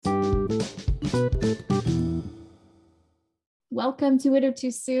Welcome to It or Too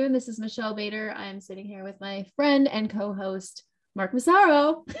Soon. This is Michelle Bader. I'm sitting here with my friend and co-host, Mark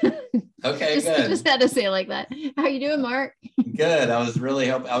Massaro. Okay, good. Just had to say it like that. How are you doing, Mark? Good. I was really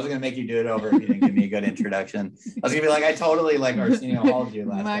hoping I was going to make you do it over if you didn't give me a good introduction. I was going to be like, I totally like Arsenio Hall'd you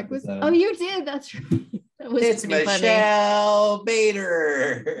last episode. Oh, you did. That's right. That was it's Michelle funny.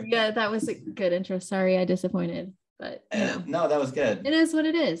 Bader. Yeah, that was a good intro. Sorry, I disappointed. But no, that was good. It is what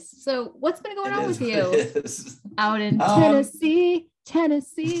it is. So what's been going on with you out in Tennessee?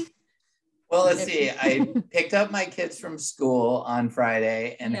 Well, let's see. I picked up my kids from school on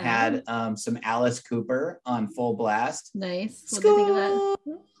Friday and had some Alice Cooper on full blast. Nice. School out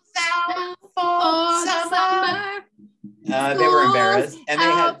for summer. They were embarrassed and they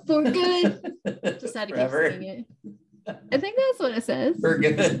had for good. Just had to keep singing it. I think that's what it says. For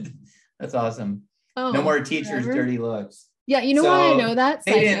good. That's awesome. Oh, no more teachers' dirty looks. Yeah, you know why I know that?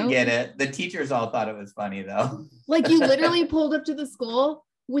 They didn't get it. The teachers all thought it was funny though. Like you literally pulled up to the school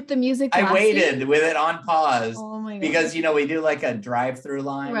with the music blasting? I waited with it on pause. Oh my God. Because we do like a drive-through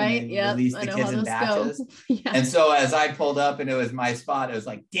line, right? Yeah, release the kids in batches. Yeah. And so as I pulled up and it was my spot, it was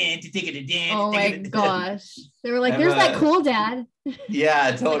like oh my gosh. They were like, there's that cool dad.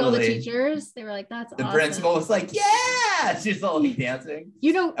 Yeah, totally. Like all the teachers, they were like, that's the awesome. principal was like, yeah, she's all like dancing.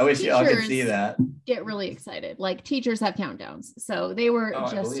 I wish y'all could see that. Get really excited. Like teachers have countdowns. So they were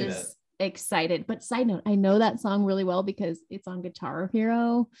just as excited. But side note, I know that song really well because it's on Guitar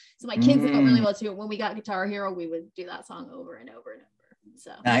Hero. So my kids know really well too. When we got Guitar Hero, we would do that song over and over and over.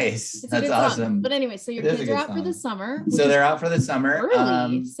 So nice. That's awesome. But anyway, so your kids are out for the summer. So they're out for the summer.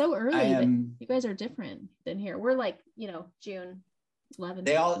 Early. So early. You guys are different than here. We're like, June 11th.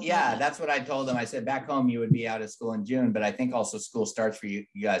 They all, that's what I told them. I said back home you would be out of school in June, but I think also school starts for you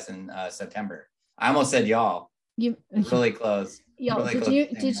guys in September. I almost said y'all. You really close. Y'all, really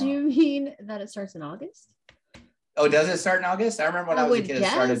did you mean that it starts in August? Oh, does it start in August? I remember when I was a kid, it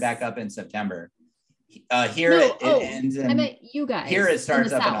started back up in September. It ends in, I meant you guys. Here it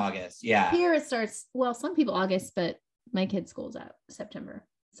starts up in August. Yeah. Here it starts, well, some people August, but my kids' school's out September.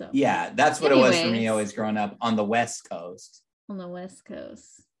 So yeah, that's what it was for me always growing up on the West Coast. On the West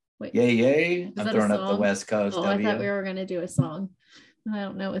Coast. Wait. Yay. I'm throwing up the West Coast. Oh, I thought we were gonna do a song. I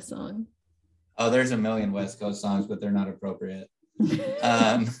don't know a song. Oh, there's a million West Coast songs, but they're not appropriate.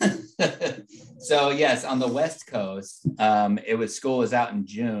 So yes, on the West Coast, school was out in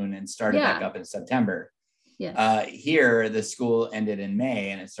June and started back up in September. Yeah. Here the school ended in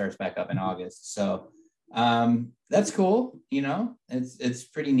May and it starts back up in August. So that's cool. It's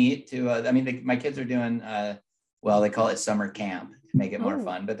pretty neat to my kids are doing they call it summer camp to make it more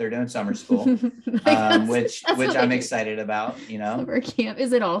fun, but they're doing summer school, which I'm excited about. Summer camp.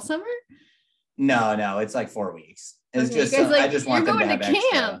 Is it all summer? No, it's like 4 weeks. It's just I just want them to have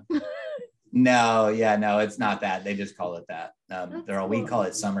camp. No, it's not that. They just call it that. We call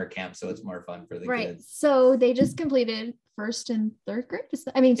it summer camp, so it's more fun for the kids. So they just completed first and third grade.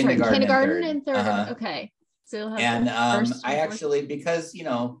 Kindergarten and third. Uh-huh. Okay. So I actually, because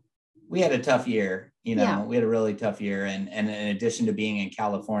we had a tough year. We had a really tough year, and in addition to being in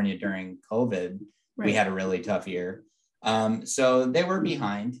California during COVID, we had a really tough year. So they were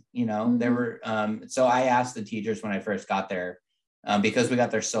behind, they were, so I asked the teachers when I first got there, because we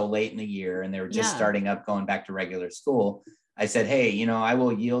got there so late in the year and they were just starting up going back to regular school. I said, hey, I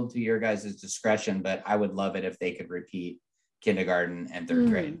will yield to your guys' discretion, but I would love it if they could repeat kindergarten and third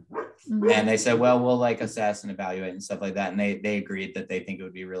grade. Mm-hmm. And they said, well, we'll assess and evaluate and stuff like that. And they agreed that they think it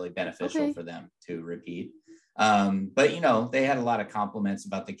would be really beneficial for them to repeat. But they had a lot of compliments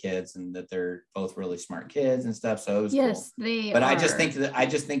about the kids and that they're both really smart kids and stuff. So it was cool. They but are. I just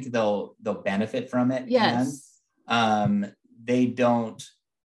think they'll benefit from it. Yes. And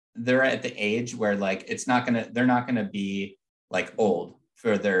they're at the age where they're not gonna be old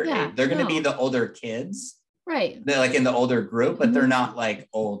for their age. They're gonna be the older kids. Right. They're in the older group, but they're not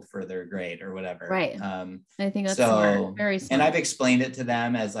old for their grade or whatever. Right. I think that's smart. Very smart. And I've explained it to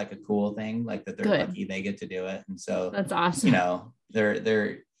them as a cool thing, that they're lucky they get to do it. And so that's awesome.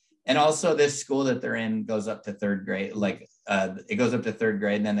 They're and also this school that they're in goes up to third grade. It goes up to third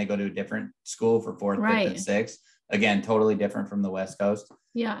grade, and then they go to a different school for fourth, fifth, and sixth. Again, totally different from the West Coast.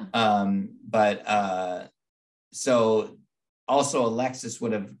 Yeah. So also Alexis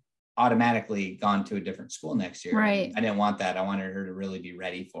would have automatically gone to a different school next year. Right. I didn't want that. I wanted her to really be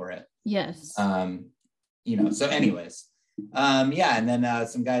ready for it. Yes. So anyways, and then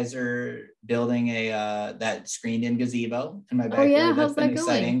some guys are building that screened in gazebo in my backyard. Oh yeah, That's been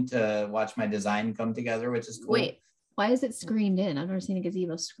exciting to watch my design come together, which is cool. Wait, why is it screened in? I've never seen a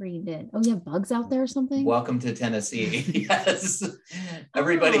gazebo screened in. Oh, you have bugs out there or something? Welcome to Tennessee. Yes.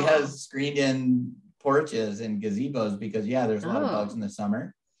 Everybody has screened in porches and gazebos because there's a lot of bugs in the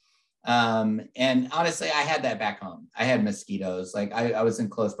summer. And honestly, I had that back home. I had mosquitoes. Like I was in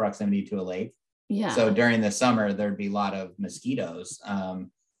close proximity to a lake. Yeah. So during the summer, there'd be a lot of mosquitoes.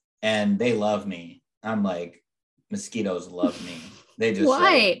 And they love me. I'm like, mosquitoes love me. They just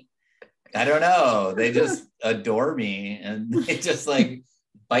why? I don't know. They just adore me, and they just like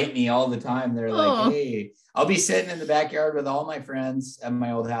bite me all the time. They're like, hey, I'll be sitting in the backyard with all my friends at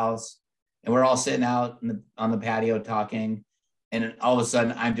my old house, and we're all sitting out on the patio talking. And all of a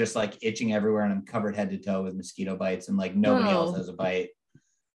sudden I'm just like itching everywhere, and I'm covered head to toe with mosquito bites, and like nobody else has a bite.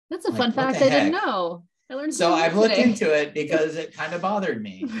 That's a fun fact I didn't know. I learned so I've looked into it because it kind of bothered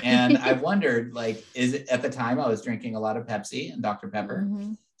me. And I've wondered, like, is it, at the time I was drinking a lot of Pepsi and Dr. Pepper.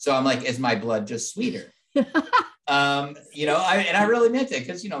 Mm-hmm. So I'm like, is my blood just sweeter? I really meant it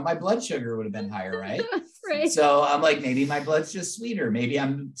because, my blood sugar would have been higher, right? Right. So I'm like, maybe my blood's just sweeter. Maybe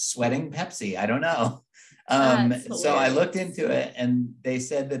I'm sweating Pepsi. I don't know. So I looked into it, and they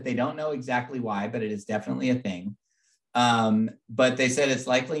said that they don't know exactly why, but it is definitely a thing. But they said it's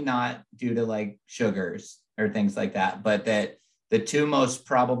likely not due to like sugars or things like that, but that the two most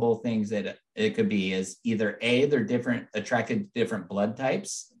probable things that it could be is either A, they're attracted to different blood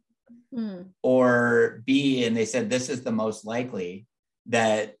types, or B, and they said this is the most likely,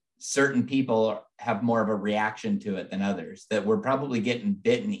 that certain people have more of a reaction to it than others, that we're probably getting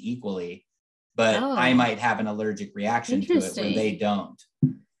bitten equally, but I might have an allergic reaction to it where they don't.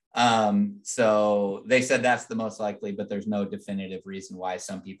 So they said that's the most likely, but there's no definitive reason why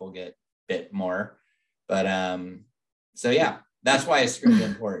some people get bit more. But that's why I screened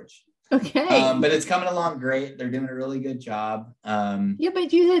in porch. Okay. But it's coming along great. They're doing a really good job.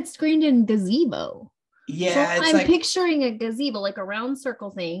 But you had screened in gazebo. Yeah, so I'm picturing a gazebo, like a round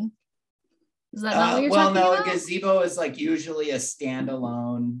circle thing. Is that not what you're talking about? A gazebo is like usually a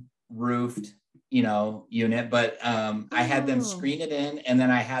standalone roofed unit, but I had them screen it in, and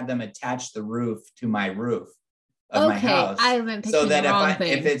then I had them attach the roof to my roof of my house. I've been picturing the wrong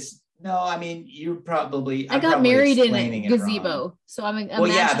thing. If it's you probably I got married in a gazebo, so I'm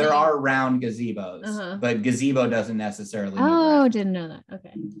imagining. There are round gazebos, but gazebo doesn't necessarily mean didn't know that.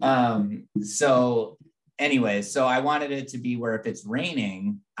 Okay. So anyways, so I wanted it to be where if it's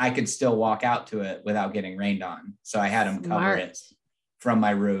raining, I could still walk out to it without getting rained on. So I had them cover it from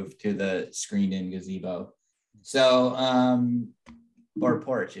my roof to the screened in gazebo. So, or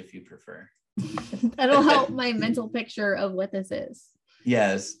porch if you prefer. That'll help my mental picture of what this is.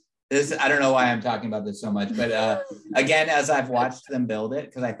 Yes. I don't know why I'm talking about this so much, but again, as I've watched them build it,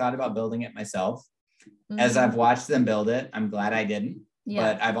 because I thought about building it myself, as I've watched them build it, I'm glad I didn't.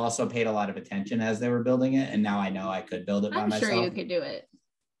 Yeah. But I've also paid a lot of attention as they were building it, and now I know I could build it by myself. I'm sure you could do it.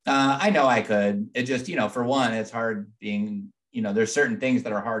 I know I could. It just, for one, it's hard being, there's certain things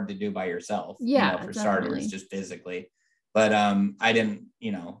that are hard to do by yourself. Yeah, for starters, just physically. But I didn't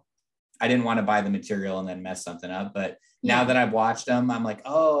want to buy the material and then mess something up. But now that I've watched them, I'm like,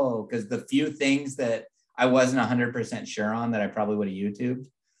 because the few things that I wasn't 100% sure on that I probably would have YouTubed,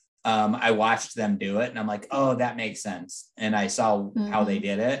 I watched them do it, and I'm like, that makes sense. And I saw how they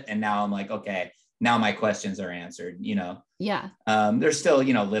did it, and now I'm like, okay, now my questions are answered. Yeah. There's still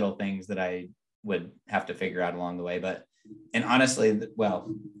little things that I would have to figure out along the way, and honestly,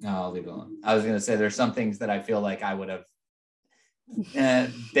 I'll leave it alone. I was going to say there's some things that I feel like I would have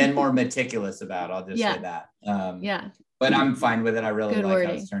been more meticulous about. I'll just say that. But I'm fine with it. I really like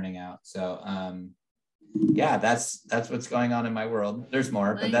how it's turning out. So that's what's going on in my world. There's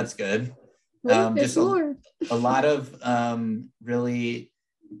more, but that's good. Just a lot of really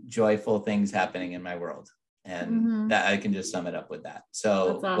joyful things happening in my world, and that I can just sum it up with that.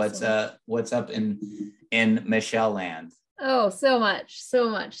 So awesome. What's up in Michelle land? Oh, so much.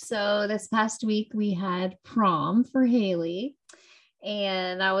 So this past week we had prom for Haley,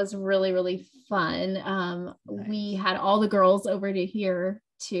 and that was really, really fun. Nice. We had all the girls over to here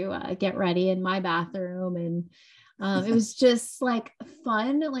to get ready in my bathroom, and it was just like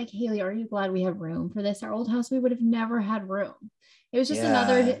fun. Like, Haley, are you glad we have room for this? Our old house, we would have never had room. It was just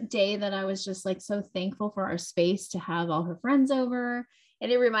another day that I was just like so thankful for our space to have all her friends over.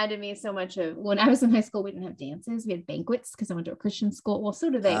 And it reminded me so much of when I was in high school. We didn't have dances. We had banquets because I went to a Christian school. Well,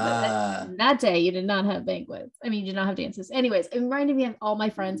 so did they. But that day you did not have banquets. I mean, you did not have dances. Anyways, it reminded me of all my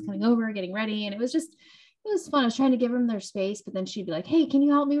friends coming over, getting ready. And it was fun. I was trying to give them their space, but then she'd be like, hey, can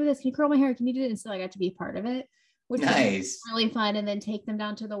you help me with this? Can you curl my hair? Can you do it? And so I got to be part of it, which was really fun. And then take them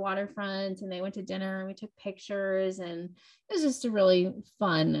down to the waterfront, and they went to dinner, and we took pictures, and it was just a really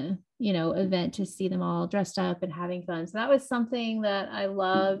fun, event to see them all dressed up and having fun. So that was something that I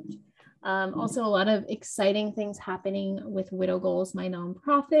loved. Also a lot of exciting things happening with Widow Goals, my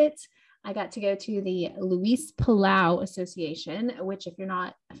nonprofit. I got to go to the Luis Palau Association, which if you're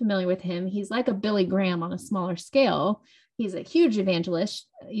not familiar with him, he's like a Billy Graham on a smaller scale. He's a huge evangelist.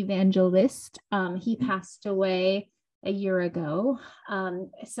 He passed away a year ago.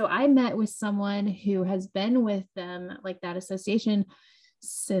 So I met with someone who has been with them, like that association,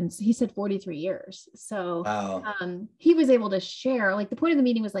 since he said 43 years. So wow. He was able to share, like the point of the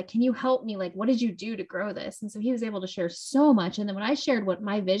meeting was like, can you help me? Like, what did you do to grow this? And so he was able to share so much. And then when I shared what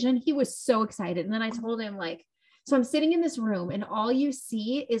my vision, he was so excited. And then I told him like, so I'm sitting in this room and all you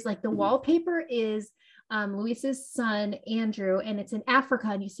see is like the wallpaper is Luis's son, Andrew, and it's in Africa.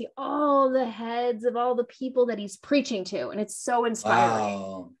 And you see all the heads of all the people that he's preaching to. And it's so inspiring.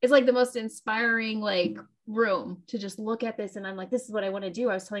 Wow. It's like the most inspiring, like room to just look at this. And I'm like, this is what I want to do.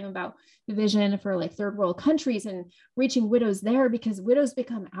 I was telling him about the vision for like third world countries and reaching widows there, because widows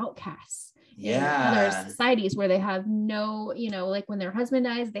become outcasts in other societies where they have no, like when their husband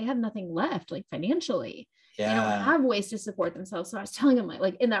dies, they have nothing left, like financially. They don't have ways to support themselves. So I was telling him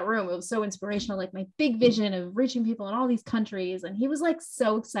like in that room, it was so inspirational, like my big vision of reaching people in all these countries. And he was like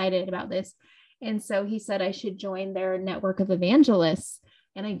so excited about this. And so he said I should join their network of evangelists.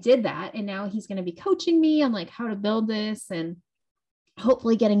 And I did that. And now he's going to be coaching me on like how to build this and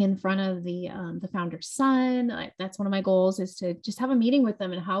hopefully getting in front of the founder's son. That's one of my goals, is to just have a meeting with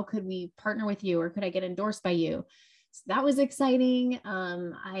them and how could we partner with you, or could I get endorsed by you? So that was exciting.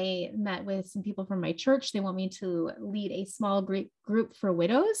 I met with some people from my church. They want me to lead a small group for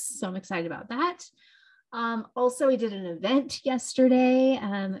widows. So I'm excited about that. Also, we did an event yesterday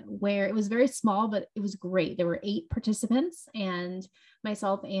where it was very small, but it was great. There were 8 participants, and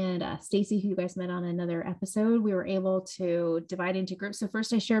myself and Stacy, who you guys met on another episode, we were able to divide into groups. So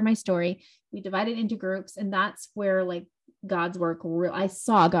first I shared my story. We divided into groups, and that's where like God's work, I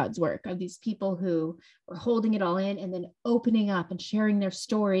saw God's work of these people who were holding it all in and then opening up and sharing their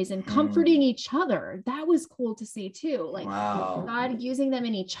stories and comforting each other. That was cool to see too. Like God using them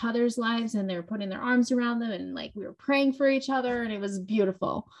in each other's lives, and they're putting their arms around them, and like we were praying for each other, and it was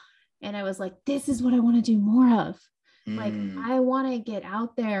beautiful. And I was like, this is what I want to do more of. Like, I want to get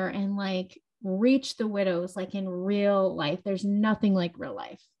out there and like reach the widows, like in real life. There's nothing like real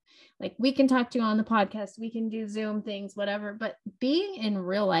life. Like we can talk to you on the podcast, we can do Zoom things, whatever, but being in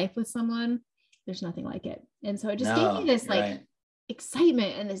real life with someone, there's nothing like it. And so it just gave me this like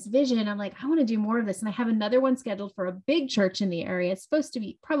excitement and this vision. I'm like, I want to do more of this. And I have another one scheduled for a big church in the area. It's supposed to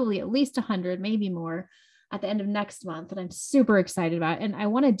be probably at least 100, maybe more, at the end of next month. And I'm super excited about it. And I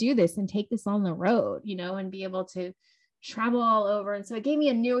want to do this and take this on the road, and be able to travel all over. And so it gave me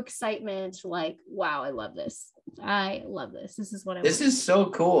a new excitement, like, wow, I love this. I love this. This is what I want. This is so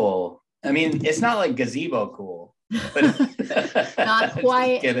cool. I mean, it's not like gazebo cool, but not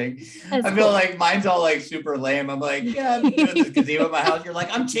quite. Just kidding. I feel like mine's all like super lame. I'm like, yeah, I'm doing this gazebo in my house. You're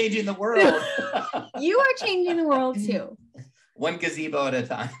like, I'm changing the world. You are changing the world too. One gazebo at a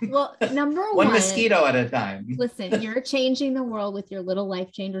time. Well, number one. One mosquito at a time. Listen, you're changing the world with your little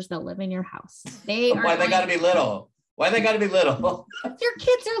life changers that live in your house. Why they gotta be little? Why they got to be little? Your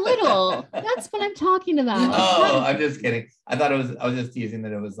kids are little. That's what I'm talking about. Oh, I'm just kidding. I was just teasing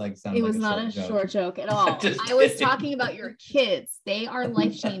that it was like something. It was not a short joke at all. I was talking about your kids. They are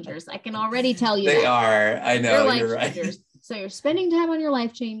life changers. I can already tell you they are. I know. You're right. Changers. So you're spending time on your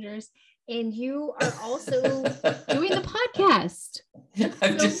life changers, and you are also doing the podcast.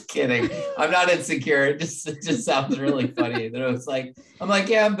 I'm just kidding. I'm not insecure. It just sounds really funny that it was like, I'm like,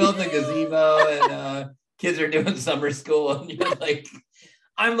 yeah, I'm building a gazebo and kids are doing summer school, and you're like,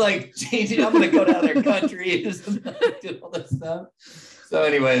 I'm like changing. I'm going to go to other countries and do all this stuff. So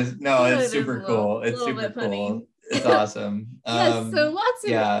anyways, no, it's super cool. It's super cool. It's awesome. So lots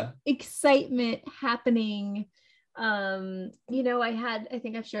of excitement happening. I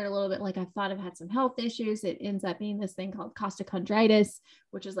think I've shared a little bit, like I thought I've had some health issues. It ends up being this thing called costochondritis,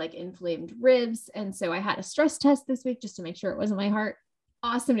 which is like inflamed ribs. And so I had a stress test this week just to make sure it wasn't my heart.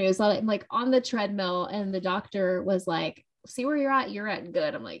 Awesome news. I'm like on the treadmill, and the doctor was like, see where you're at. You're at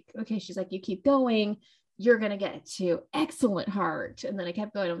good. I'm like, okay. She's like, you keep going, you're going to get to excellent heart. And then I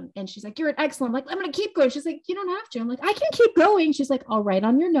kept going, and she's like, you're at excellent. I'm like, I'm going to keep going. She's like, you don't have to. I'm like, I can keep going. She's like, I'll write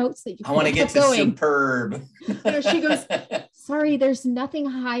on your notes that you I want to get to going. Superb. She goes, sorry, there's nothing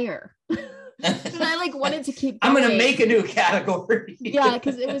higher. And I like wanted to keep going. I'm going to make a new category. Yeah.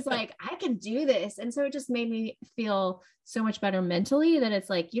 Cause it was like, I can do this. And so it just made me feel so much better mentally, that it's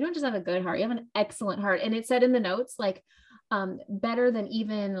like, you don't just have a good heart, you have an excellent heart. And it said in the notes, like, better than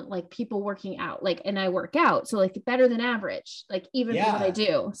even like people working out, like, and I work out. So like better than average, like even for what I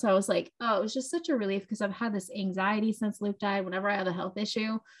do. So I was like, oh, it was just such a relief, because I've had this anxiety since Luke died. Whenever I have a health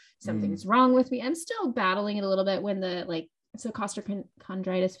issue, something's wrong with me. I'm still battling it a little bit when the like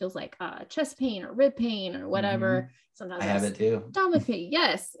costochondritis feels like chest pain or rib pain or whatever. Sometimes I have it too. Stomach pain.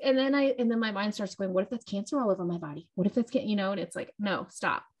 Yes. And then my mind starts going, what if that's cancer all over my body? What if that's, and it's like, no,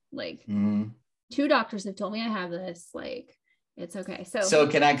 stop. Like 2 doctors have told me I have this, like, it's okay. So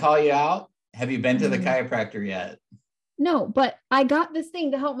can I call you out? Have you been to the chiropractor yet? No, but I got this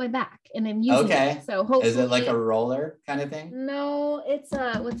thing to help my back and I'm using it. So hopefully. Is it like a roller kind of thing? No, it's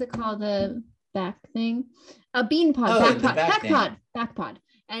what's it called? The back thing, a bean pod, back pod.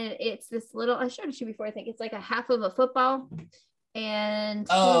 And it's this little, I showed it to you before. I think it's like a half of a football. And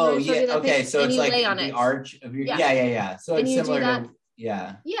okay. So it's like the arch of your, yeah. So it's similar to,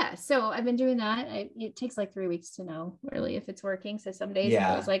 yeah. So I've been doing that. It takes like 3 weeks to know really if it's working. So some days it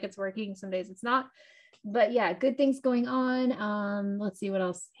feels like it's working, some days it's not. But yeah, good things going on. Let's see what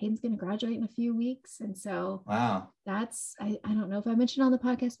else. Hayden's going to graduate in a few weeks. And so that's, I don't know if I mentioned on the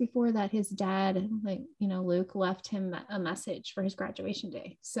podcast before that his dad, like, Luke left him a message for his graduation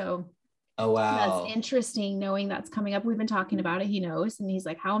day. So that's interesting knowing that's coming up. We've been talking about it. He knows. And he's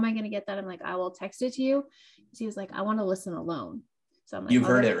like, how am I going to get that? I'm like, I will text it to you. He was like, I want to listen alone. So I'm like, you've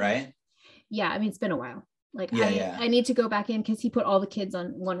heard it, right? Yeah. I mean, it's been a while. Like I need to go back in because he put all the kids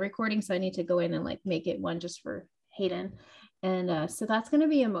on one recording. So I need to go in and like make it one just for Hayden. And so that's going to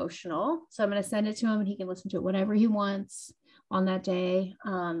be emotional. So I'm going to send it to him and he can listen to it whenever he wants on that day.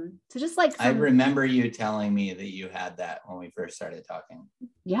 So just like I remember you telling me that you had that when we first started talking.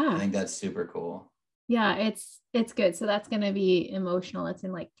 Yeah. I think that's super cool. Yeah, it's good. So that's going to be emotional. It's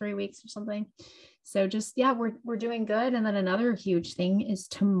in like 3 weeks or something. So just, we're doing good. And then another huge thing is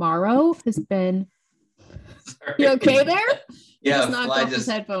tomorrow has been, sorry. You okay there? Yeah, knocked off his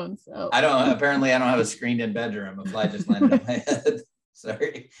headphones. So. I don't have a screened in bedroom. A fly just landed on my head.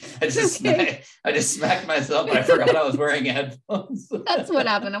 Sorry. I just smacked myself, but I forgot I was wearing headphones. That's what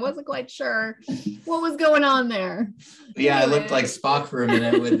happened. I wasn't quite sure what was going on there. Yeah, anyway. I looked like Spock for a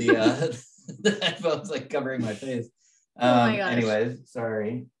minute with the headphones like covering my face. Oh my gosh. Anyways,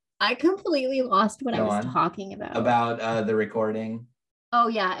 sorry. I completely lost what I was talking about. About the recording. Oh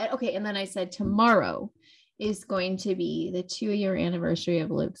yeah. Okay. And then I said tomorrow is going to be the 2-year anniversary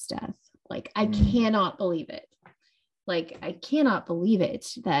of Luke's death. Like I cannot believe it. Like I cannot believe it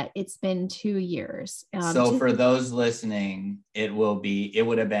that it's been 2 years. So for those listening, it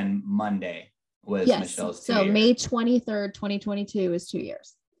would have been Monday was Michelle's 2 years. So May 23rd, 2022 is 2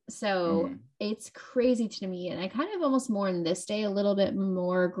 years. So it's crazy to me. And I kind of almost mourn this day, a little bit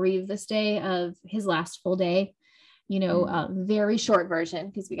more grieve this day of his last full day. Very short version,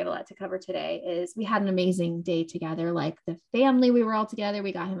 because we got a lot to cover today, is we had an amazing day together. Like the family, we were all together.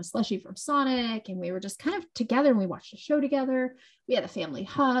 We got him a slushie from Sonic and we were just kind of together and we watched a show together. We had a family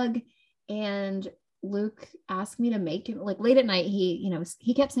hug and Luke asked me to make him, like late at night,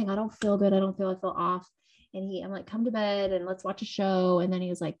 he kept saying, I don't feel good. I feel off. And I'm like, come to bed and let's watch a show. And then he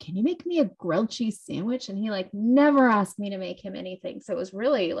was like, can you make me a grilled cheese sandwich? And he like never asked me to make him anything. So it was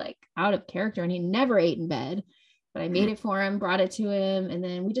really like out of character and he never ate in bed. But I made it for him, brought it to him. And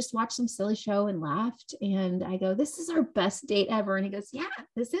then we just watched some silly show and laughed. And I go, this is our best date ever. And he goes, yeah,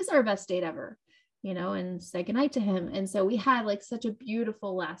 this is our best date ever, and said goodnight to him. And so we had like such a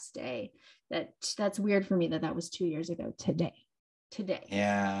beautiful last day that's weird for me that was 2 years ago today.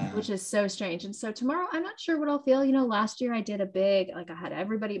 Yeah. Which is so strange. And so tomorrow, I'm not sure what I'll feel. Last year I did a big, like I had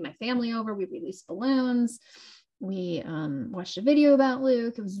everybody, my family over, we released balloons. We watched a video about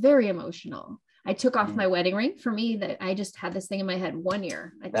Luke. It was very emotional. I took off my wedding ring. For me, that I just had this thing in my head 1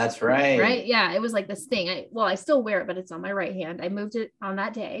 year. That's right. Right. Yeah. It was like this thing. I still wear it, but it's on my right hand. I moved it on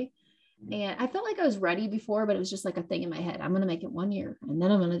that day and I felt like I was ready before, but it was just like a thing in my head. I'm going to make it 1 year and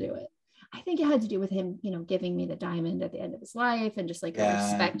then I'm going to do it. I think it had to do with him, giving me the diamond at the end of his life and just like a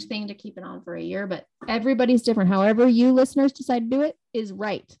respect thing to keep it on for a year, but everybody's different. However, you listeners decide to do it is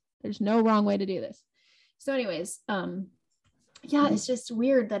right. There's no wrong way to do this. So anyways, it's just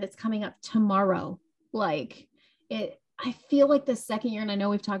weird that it's coming up tomorrow. Like I feel like the second year, and I know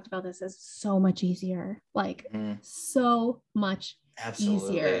we've talked about this, is so much easier, like so much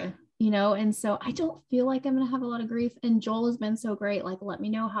easier, and so I don't feel like I'm going to have a lot of grief. And Joel has been so great. Like, let me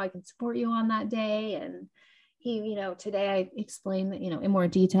know how I can support you on that day. And he, today I explained that, in more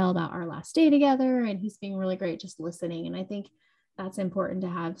detail about our last day together, and he's being really great, just listening. And I think that's important to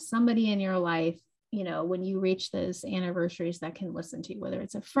have somebody in your life, when you reach those anniversaries that can listen to you, whether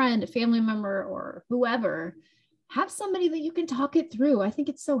it's a friend, a family member, or whoever, have somebody that you can talk it through. I think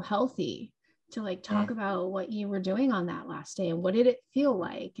it's so healthy to like talk about what you were doing on that last day and what did it feel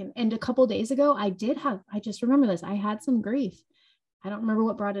like. And a couple of days ago, I just remember this. I had some grief. I don't remember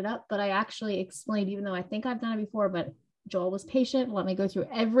what brought it up, but I actually explained, even though I think I've done it before, but Joel was patient, let me go through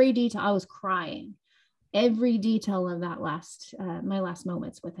every detail. I was crying. every detail of that my last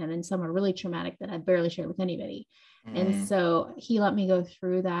moments with him. And some are really traumatic that I barely shared with anybody. And so he let me go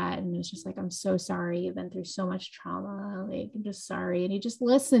through that. And it was just like, I'm so sorry. You've been through so much trauma. Like, I'm just sorry. And he just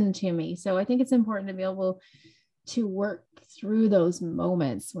listened to me. So I think it's important to be able to work through those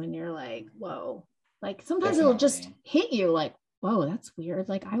moments when you're like, whoa, like sometimes it'll just hit you like, whoa, that's weird.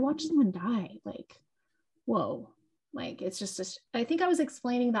 Like I watched someone die. Like, whoa. Like, it's just, I think I was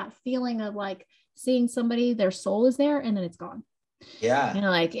explaining that feeling of like seeing somebody, their soul is there and then it's gone. Yeah. You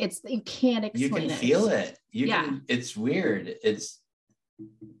know, like you can't explain it. You can feel it. It's weird. It's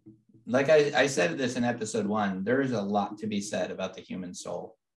like I said this in episode 1, there is a lot to be said about the human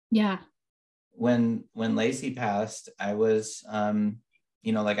soul. Yeah. When Lacey passed, I was,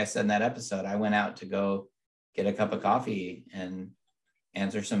 like I said in that episode, I went out to go get a cup of coffee and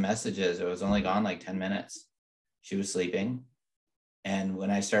answer some messages. It was only gone like 10 minutes. She was sleeping. And when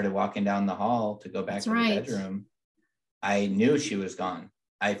I started walking down the hall to go back to the bedroom, I knew she was gone.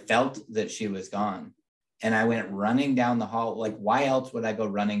 I felt that she was gone. And I went running down the hall. Like, why else would I go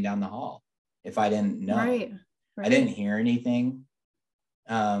running down the hall if I didn't know? Right. I didn't hear anything.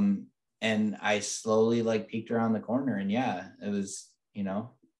 And I slowly like peeked around the corner, and it was,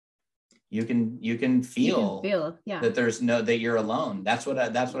 you can feel that that you're alone. That's what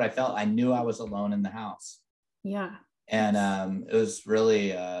I felt. I knew I was alone in the house. Yeah. And it was really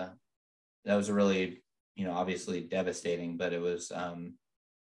that was a really, obviously devastating, but it was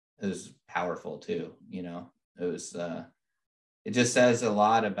powerful too. It was it just says a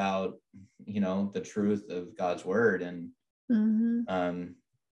lot about, the truth of God's word. And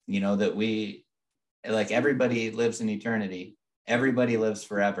that we, like, everybody lives in eternity, everybody lives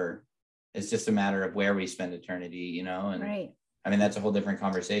forever. It's just a matter of where we spend eternity, and I mean, that's a whole different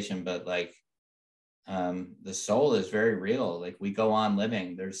conversation, but like, the soul is very real. Like, we go on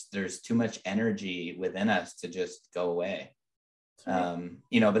living, there's too much energy within us to just go away. But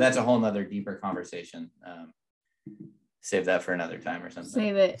that's a whole nother deeper conversation. Save that for another time or something.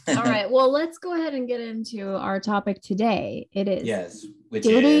 Save it. All right. Well, let's go ahead and get into our topic today. It is which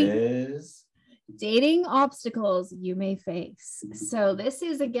is dating obstacles you may face. So this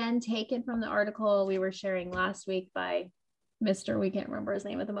is again taken from the article we were sharing last week by Mr. We can't remember his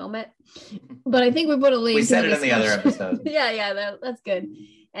name at the moment, but I think we put a link. We said it in the other episode. That's good.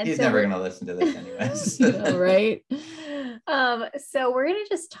 And he's never going to listen to this anyways. Right. So we're going to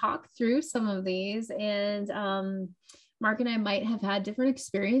just talk through some of these, and Mark and I might have had different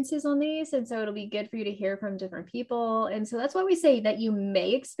experiences on these. And so it'll be good for you to hear from different people. And so that's why we say that you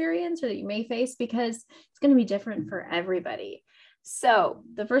may experience or that you may face, because it's going to be different for everybody. So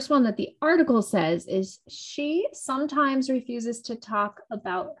the first one that the article says is she sometimes refuses to talk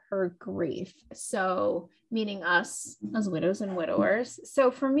about her grief. So meaning us as widows and widowers.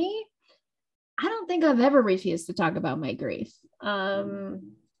 So for me, I don't think I've ever refused to talk about my grief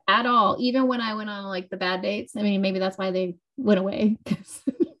at all. Even when I went on like the bad dates. I mean, maybe that's why they went away.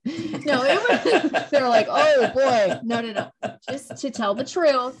 No, they're like, oh boy, no. Just to tell the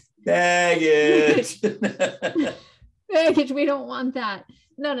truth. Baggage. Baggage, we don't want that.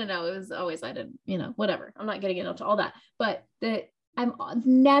 No. It was always, I didn't, whatever. I'm not getting into all that, but I've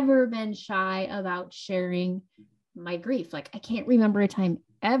never been shy about sharing my grief. Like, I can't remember a time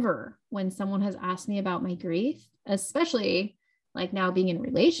ever when someone has asked me about my grief, especially like now being in a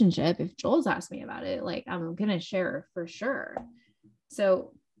relationship. If Joel's asked me about it, like, I'm going to share for sure.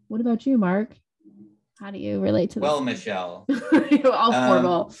 So what about you, Mark? How do you relate to this? Well, Michelle, all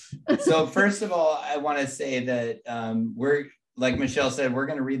formal. So first of all, I want to say that we're, like Michelle said, we're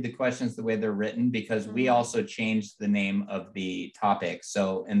going to read the questions the way they're written, because we also changed the name of the topic.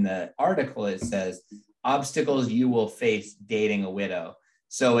 So in the article, it says obstacles you will face dating a widow.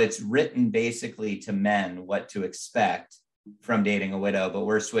 So it's written basically to men what to expect from dating a widow, but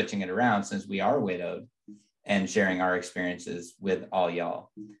we're switching it around since we are widowed and sharing our experiences with all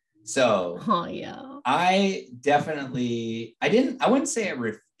y'all. So I wouldn't say I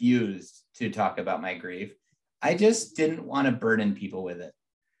refused to talk about my grief. I just didn't want to burden people with it.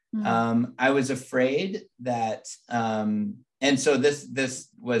 I was afraid that, and so this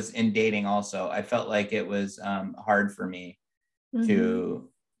was in dating also. I felt like it was hard for me to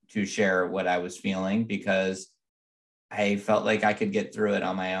share what I was feeling, because I felt like I could get through it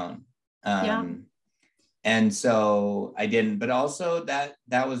on my own. And so I didn't, but also that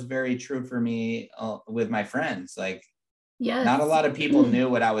was very true for me with my friends. Like, not a lot of people knew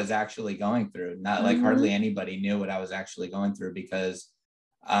what I was actually going through. Not like hardly anybody knew what I was actually going through, because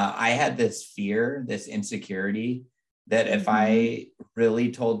I had this fear, this insecurity that if I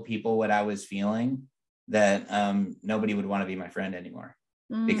really told people what I was feeling, that nobody would want to be my friend anymore.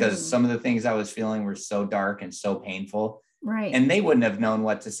 because some of the things I was feeling were so dark and so painful. Right. And they wouldn't have known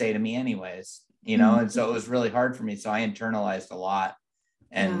what to say to me anyways, you know? And so it was really hard for me. So I internalized a lot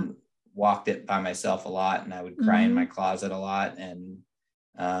and walked it by myself a lot. And I would cry in my closet a lot. And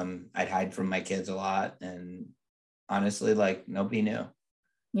I'd hide from my kids a lot. And honestly, like nobody knew.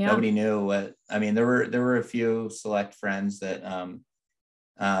 Yeah. Nobody knew what, I mean, there were a few select friends that,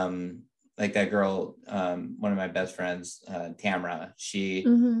 like that girl, one of my best friends, Tamara, she,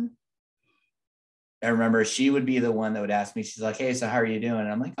 I remember she would be the one that would ask me, she's like, hey, so how are you doing?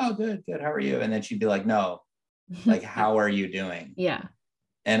 And I'm like, oh, good. How are you? And then she'd be like, no, like, how are you doing? Yeah.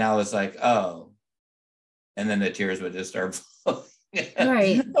 And I was like, oh, and then the tears would just start flowing.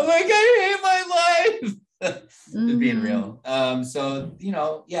 Right. I'm like, I hate my life. Just being real. So, you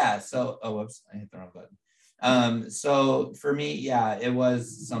know, yeah. So, oh, whoops, I hit the wrong button. So for me, yeah, it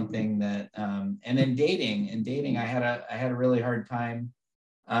was something that, and then dating, I had a really hard time,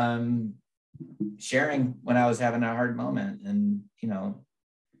 sharing when I was having a hard moment. And, you know,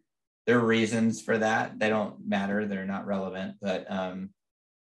 there are reasons for that. They don't matter. They're not relevant, but,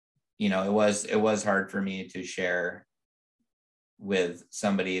 you know, it was hard for me to share with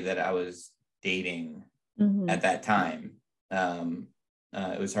somebody that I was dating at that time.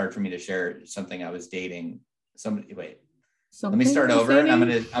 It was hard for me to share something I was dating. Let me start over, and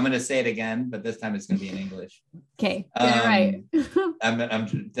I'm gonna say it again, but this time it's gonna be in English. Okay, get it right.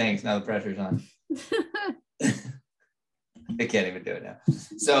 I'm thanks. Now the pressure's on. I can't even do it now.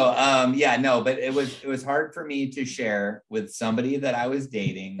 So yeah, no, but it was hard for me to share with somebody that I was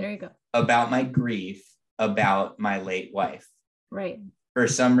dating. There you go. About my grief about my late wife. Right. For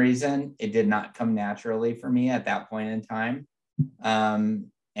some reason, it did not come naturally for me at that point in time.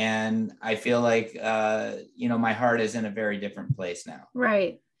 And I feel like, you know, my heart is in a very different place now.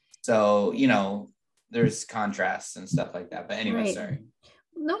 Right. So, you know, there's contrasts and stuff like that. But anyway, right. Sorry.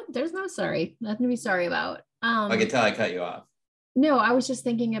 No, there's no sorry. Nothing to be sorry about. I could tell I cut you off. No, I was just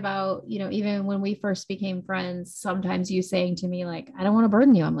thinking about, you know, even when we first became friends, sometimes you saying to me, like, I don't want to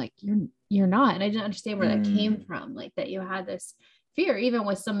burden you. I'm like, you're not. And I didn't understand where that came from. Like that you had this fear, even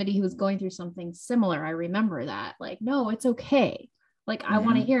with somebody who was going through something similar. I remember that, like, no, it's okay. Like, I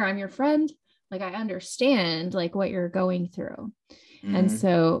want to hear, I'm your friend. Like, I understand like what you're going through. And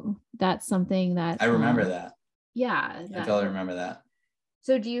so that's something that I remember that. Yeah. I totally remember that.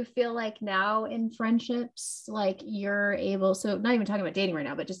 So do you feel like now in friendships, like you're able, so not even talking about dating right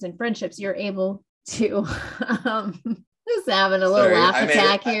now, but just in friendships, you're able to, just having a little laugh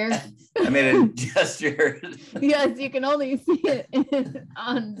attack here. I made a gesture. Yes, you can only see it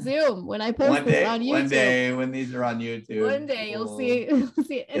on Zoom when I post this on YouTube. One day when these are on YouTube. One day you'll see it.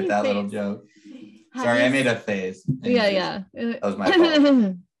 Get that little joke. Sorry, I made a face. Yeah. That was my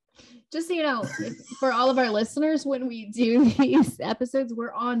fault. Just so you know, for all of our listeners, when we do these episodes,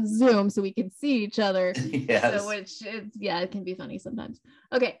 we're on Zoom so we can see each other. Yes. So it can be funny sometimes.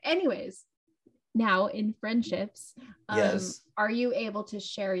 Okay. Anyways, now in friendships, yes. Are you able to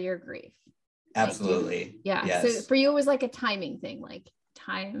share your grief? Absolutely. Yeah. Yes. So for you, it was like a timing thing, like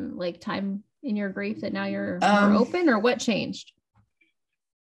time in your grief that now you're more open, or what changed?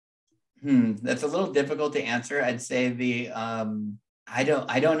 That's a little difficult to answer. I'd say I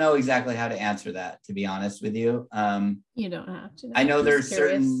don't know exactly how to answer that, to be honest with you. You don't have to know. I know there's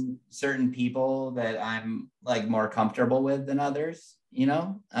certain people that I'm like more comfortable with than others, you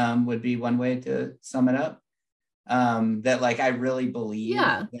know, would be one way to sum it up. That like, I really believe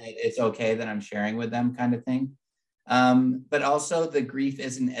that it's okay that I'm sharing with them, kind of thing. But also the grief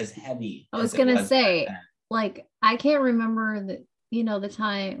isn't as heavy. I was going to say, like, I can't remember that, you know, the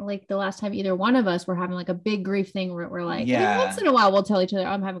time, like the last time either one of us were having like a big grief thing where we're like, once in a while we'll tell each other,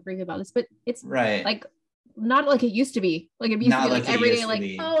 I'm having grief about this, but it's right. Like, not like it used to be. Like it used to be like every day, like,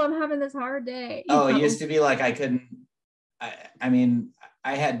 oh, I'm having this hard day. It used to be like I couldn't, I mean,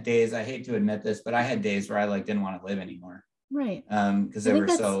 I had days, I hate to admit this, but I had days where I like didn't want to live anymore. Right. Because they were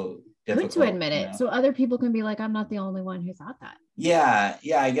so difficult. Good to admit it. So other people can be like, I'm not the only one who thought that. Yeah,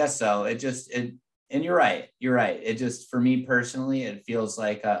 I guess so. And you're right. It just, for me personally, it feels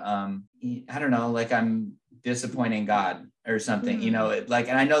like, I don't know, like I'm disappointing God or something, you know, like,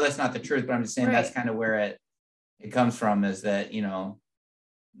 and I know that's not the truth, but I'm just saying that's kind of where it comes from, is that, you know,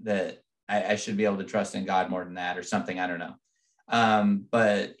 that I should be able to trust in God more than that or something. I don't know.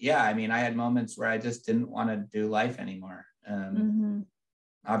 But yeah, I mean, I had moments where I just didn't want to do life anymore.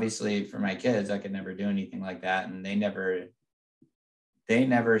 Obviously for my kids, I could never do anything like that. And they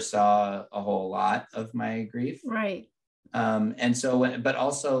never saw a whole lot of my grief. Right. And so, but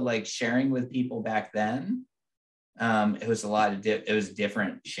also like sharing with people back then, it was it was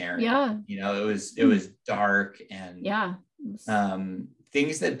different sharing. Yeah. You know, it was dark and,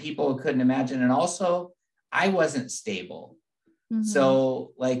 things that people couldn't imagine. And also I wasn't stable. Mm-hmm.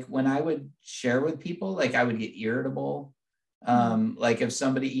 So like when I would share with people, like I would get irritable. Like if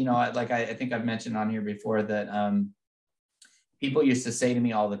somebody, you know, like I think I've mentioned on here before that people used to say to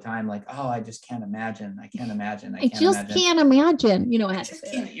me all the time, like, oh, I just can't imagine. I can't imagine. I can't imagine. You know, I had to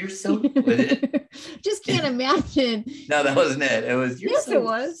say that. You're so just can't imagine. No, that wasn't it. It was, you're so it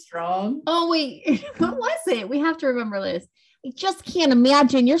was. Strong. Oh, wait, what was it? We have to remember this. I just can't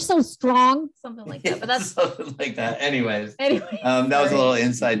imagine. You're so strong. Something like that. But that's something like that. Anyways, that was a little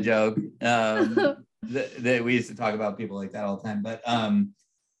inside joke. That we used to talk about people like that all the time. But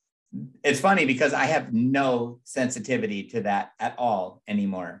it's funny because I have no sensitivity to that at all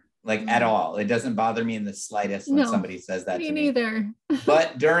anymore. Like at all. It doesn't bother me in the slightest when somebody says that to me. Neither.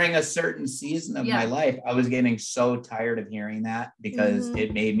 But during a certain season of my life, I was getting so tired of hearing that because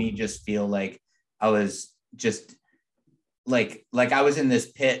it made me just feel like I was just like I was in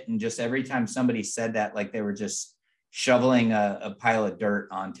this pit, and just every time somebody said that, like they were just shoveling a pile of dirt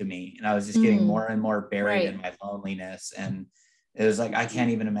onto me, and I was just getting more and more buried in my loneliness. And it was like, I can't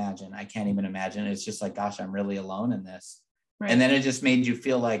even imagine. It's just like, gosh, I'm really alone in this. Right. And then it just made you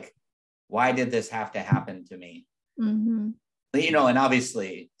feel like, why did this have to happen to me? Mm-hmm. You know, and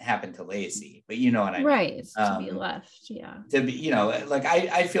obviously it happened to Lacey, but you know what I mean? Right. To be left. Yeah. To be, you know, like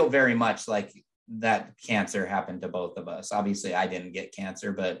I feel very much like that cancer happened to both of us. Obviously I didn't get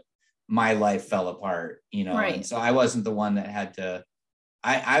cancer, but my life fell apart, you know, and so I wasn't the one that had to,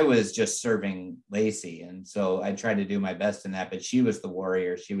 I was just serving Lacey. And so I tried to do my best in that, but she was the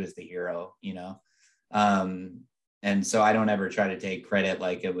warrior. She was the hero, you know? And so I don't ever try to take credit.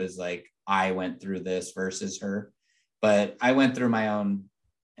 Like it was like, I went through this versus her, but I went through my own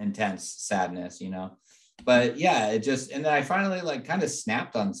intense sadness, you know? But yeah, it just, and then I finally like kind of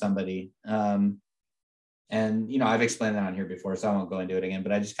snapped on somebody. And, you know, I've explained that on here before, so I won't go into it again,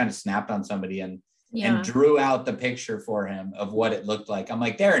 but I just kind of snapped on somebody and drew out the picture for him of what it looked like. I'm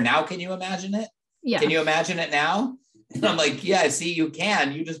like, there, now can you imagine it? Yeah. Can you imagine it now? And I'm like, yeah, see, you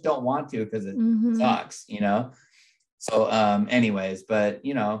can, you just don't want to because it sucks, you know? So anyways, but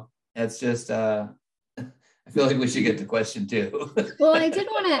you know, it's just, I feel like we should get to question 2. Well, I did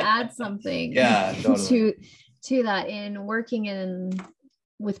want to add something totally. to that. In working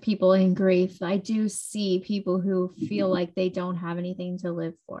with people in grief, I do see people who feel like they don't have anything to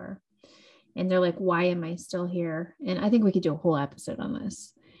live for. And they're like, why am I still here? And I think we could do a whole episode on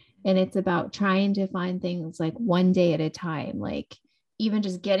this. And it's about trying to find things like one day at a time, like even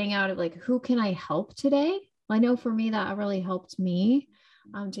just getting out of like, who can I help today? I know for me that really helped me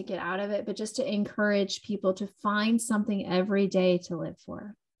to get out of it, but just to encourage people to find something every day to live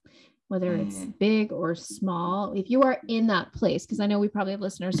for, whether it's big or small. If you are in that place, because I know we probably have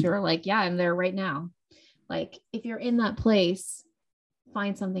listeners who are like, yeah, I'm there right now. Like if you're in that place,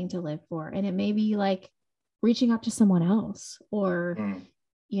 find something to live for. And it may be like reaching out to someone else or,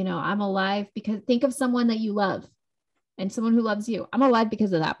 you know, I'm alive because think of someone that you love and someone who loves you. I'm alive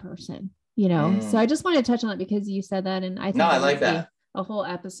because of that person, you know? So I just wanted to touch on it because you said that. And I think I like that. A whole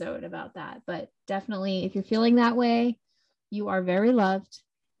episode about that, but definitely if you're feeling that way, you are very loved,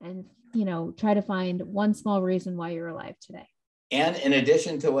 and, you know, try to find one small reason why you're alive today. And in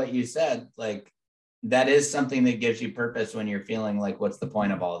addition to what you said, like, that is something that gives you purpose when you're feeling like, what's the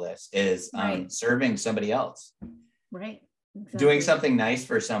point of all this is serving somebody else. Right. Exactly. Doing something nice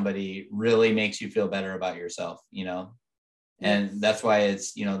for somebody really makes you feel better about yourself, you know? And that's why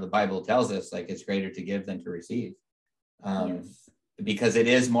it's, you know, the Bible tells us like it's greater to give than to receive. Because it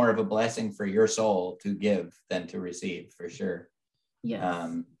is more of a blessing for your soul to give than to receive, for sure.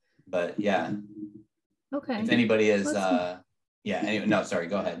 Yes. But yeah. Okay. If anybody is, anyway, no, sorry,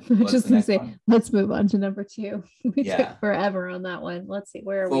 go ahead. Just gonna say, let's move on to number 2. We took forever on that one. Let's see,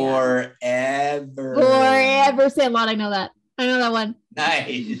 where are we at? Forever. Sandlot, I know that one.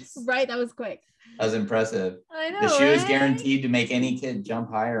 Nice. Right, that was quick. That was impressive. I know, the shoe is guaranteed to make any kid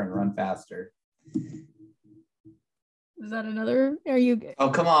jump higher and run faster. Is that another? Are you?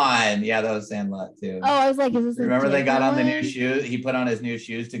 Oh, come on. Yeah, that was Sandlot too. Oh, I was like, is this? Remember they got on the new shoes? He put on his new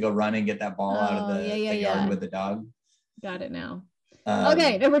shoes to go run and get that ball out of the yard with the dog. Got it now.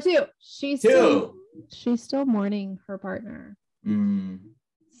 Okay, number 2. She's still mourning her partner.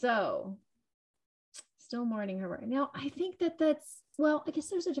 So still mourning her right now. I think that's, well, I guess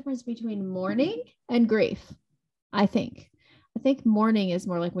there's a difference between mourning and grief. I think mourning is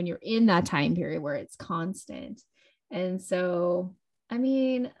more like when you're in that time period where it's constant. And so, I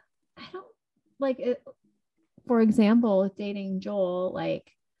mean, I don't like it. For example, with dating Joel,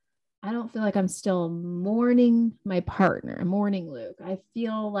 like, I don't feel like I'm still mourning my partner, mourning Luke. I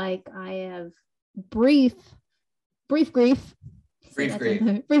feel like I have brief grief Brief.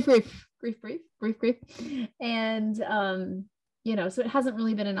 And, you know, so it hasn't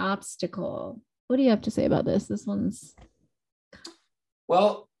really been an obstacle. What do you have to say about this? This one's.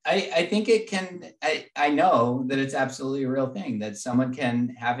 Well, I think it can, I know that it's absolutely a real thing that someone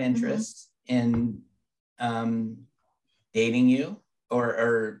can have interest in dating you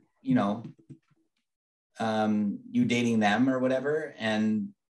or you know, you dating them or whatever, and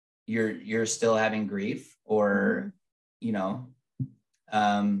you're still having grief or, you know,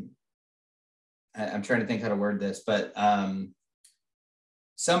 I'm trying to think how to word this, but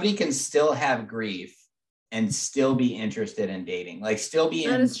somebody can still have grief and still be interested in dating, like still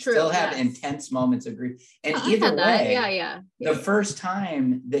have intense moments of grief. And either way, the first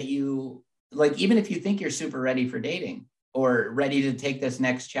time that you, like, even if you think you're super ready for dating or ready to take this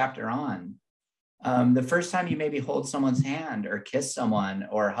next chapter on, the first time you maybe hold someone's hand or kiss someone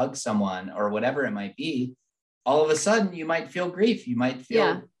or hug someone or whatever it might be, all of a sudden you might feel grief. You might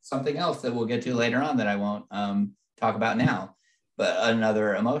feel something else that we'll get to later on that I won't talk about now, but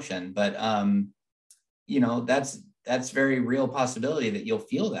another emotion. But you know, that's very real possibility that you'll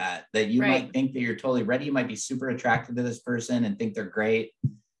feel that you might think that you're totally ready. You might be super attracted to this person and think they're great.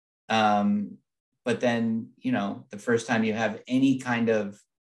 But then, you know, the first time you have any kind of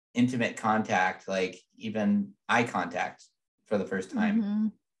intimate contact, like even eye contact for the first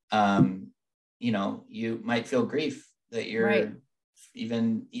time, you know, you might feel grief that you're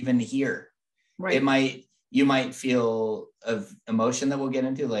even here. You might feel of emotion that we'll get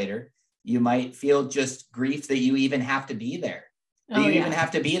into later. You might feel just grief that you even have to be there. Even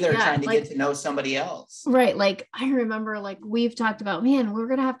have to be there trying to get to know somebody else. Right. Like I remember, like we've talked about, man, we're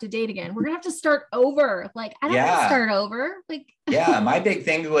going to have to date again. We're going to have to start over. Like, I don't want to start over. Like, my big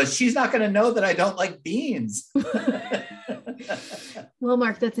thing was she's not going to know that I don't like beans. Well,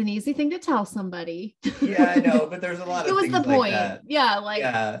 Mark, that's an easy thing to tell somebody. Yeah, I know, but there's a lot of things the point. Like that.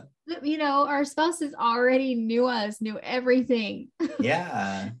 Yeah. You know, our spouses already knew everything.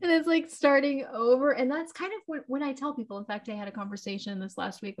 Yeah. And it's like starting over. And that's kind of when I tell people, in fact, I had a conversation this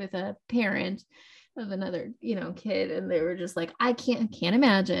last week with a parent of another, you know, kid. And they were just like, I can't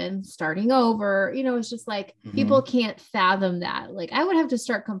imagine starting over. You know, it's just like, people can't fathom that. Like I would have to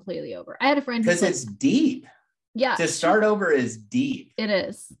start completely over. I had a friend because it's deep. Yeah. To start over is deep. It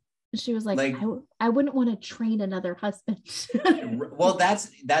is. She was like I wouldn't want to train another husband. Well,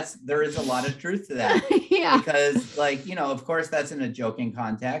 there is a lot of truth to that. Yeah. Because like, you know, of course that's in a joking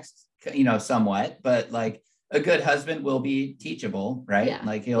context, you know, somewhat, but like a good husband will be teachable, right? Yeah.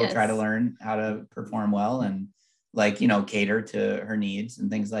 Like he'll try to learn how to perform well and like, you know, cater to her needs and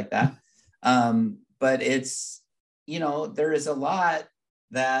things like that. But it's, you know, there is a lot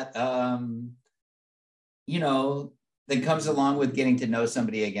that, you know, that comes along with getting to know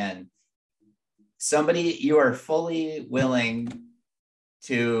somebody again. Somebody you are fully willing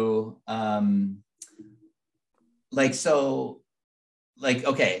to,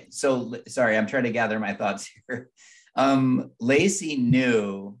 okay, so sorry, I'm trying to gather my thoughts here. Lacey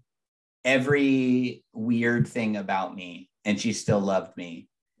knew every weird thing about me and she still loved me.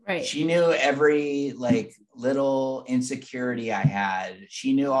 Right. She knew every like little insecurity I had.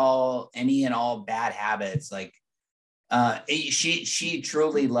 She knew any and all bad habits. Like, she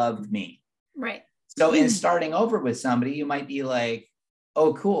truly loved me. Right. So in starting over with somebody, you might be like,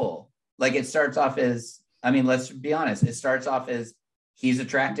 oh, cool. Like it starts off as, I mean, let's be honest. It starts off as he's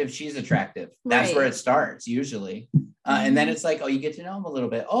attractive, she's attractive. That's where it starts usually. And then it's like, oh, you get to know him a little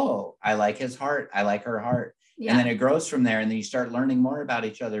bit. Oh, I like his heart. I like her heart. Yeah. And then it grows from there. And then you start learning more about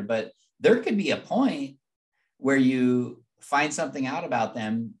each other. But there could be a point where you find something out about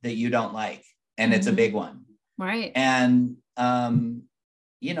them that you don't like. And it's a big one. Right. And,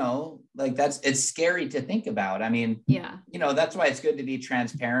 you know, like it's scary to think about. I mean, you know, that's why it's good to be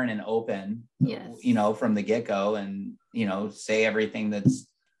transparent and open, you know, from the get-go and, you know, say everything that's,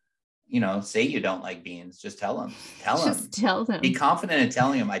 you know, say you don't like beans, just tell them. Tell them. Be confident in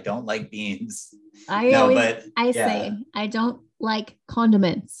telling them I don't like beans. I say I don't like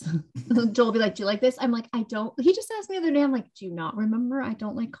condiments. Joel will be like, do you like this? I'm like, I don't. He just asked me the other day. I'm like, do you not remember? I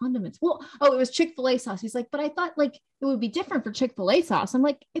don't like condiments. Well, it was Chick-fil-A sauce. He's like, but I thought like it would be different for Chick-fil-A sauce. I'm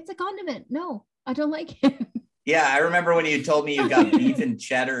like, it's a condiment. No, I don't like it. Yeah, I remember when you told me you got beef and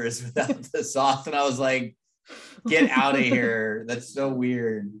cheddars without the sauce, and I was like, get out of here. That's so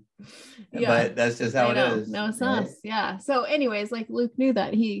weird. Yeah. But that's just how it is. No sauce. Right? Yeah. So anyways, like Luke knew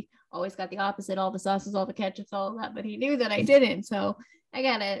that he always got the opposite, all the sauces, all the ketchups, all of that, but he knew that I didn't. So I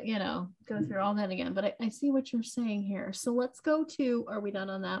gotta, you know, go through all that again. But I see what you're saying here. So let's go to, are we done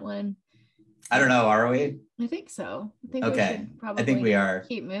on that one? I don't know. Are we? I think so. Okay. I think we are.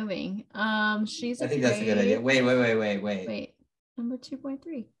 Keep moving. I think that's a good idea. Wait. Number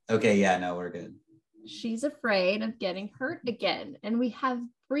 2.3. Okay, yeah, no, we're good. She's afraid of getting hurt again. And we have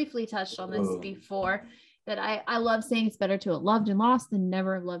briefly touched on this before, that I love saying it's better to have loved and lost than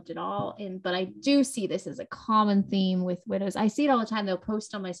never have loved at all. But I do see this as a common theme with widows. I see it all the time. They'll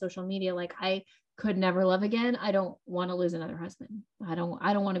post on my social media, like, I could never love again. I don't want to lose another husband. I don't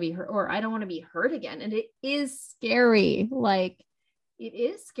want to be hurt, or I don't want to be hurt again. And it is scary. Like, it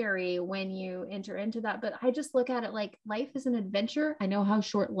is scary when you enter into that, but I just look at it like life is an adventure. I know how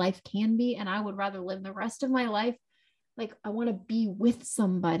short life can be, and I would rather live the rest of my life like I want to be with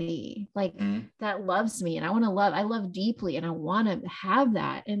somebody like that loves me, and I love deeply, and I want to have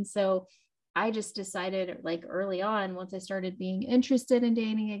that. And so I just decided, like, early on, once I started being interested in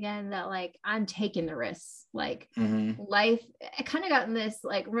dating again, that like I'm taking the risks. Like life, I kind of got in this,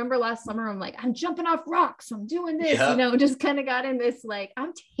 like, remember last summer, I'm like, I'm jumping off rocks, I'm doing this, just kind of got in this, like,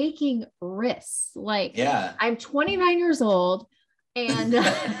 I'm taking risks. Like, I'm 29 years old, and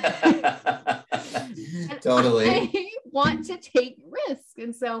totally I want to take risks.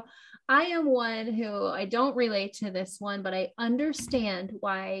 And so I am one who, I don't relate to this one, but I understand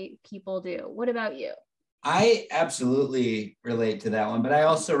why people do. What about you? I absolutely relate to that one, but I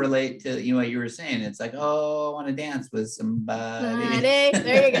also relate to, what you were saying. It's like, oh, I want to dance with somebody.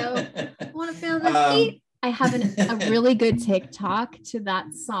 There you go. I want to feel the heat. I have a really good TikTok to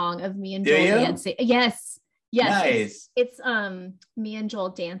that song of me and Joel dancing. Yes. Nice. It's me and Joel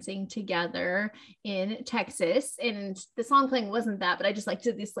dancing together in Texas, and the song playing wasn't that, but I just like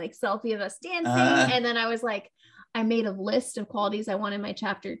did this like selfie of us dancing, and then I was like, I made a list of qualities I want in my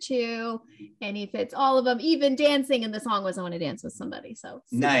chapter 2, and he fits all of them, even dancing. And the song was I want to dance with somebody. So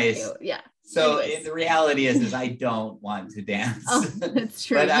nice. Cute. Yeah. So the reality is I don't want to dance. Oh, that's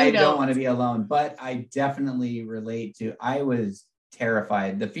true. But I don't want to be alone. But I definitely relate to. I was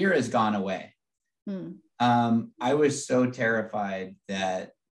terrified. The fear has gone away. I was so terrified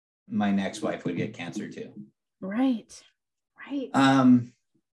that my next wife would get cancer too. Right.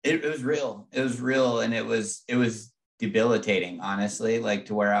 It was real. It was real. And it was debilitating, honestly, like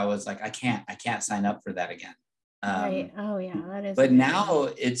to where I was like, I can't sign up for that again. Right. Oh yeah. That is. But now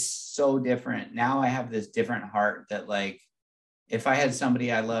it's so different. Now I have this different heart that, like, if I had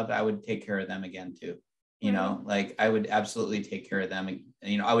somebody I loved, I would take care of them again too. You know, like I would absolutely take care of them.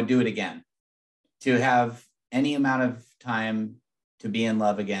 I would do it again. To have any amount of time to be in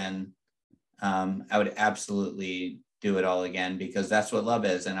love again, I would absolutely do it all again, because that's what love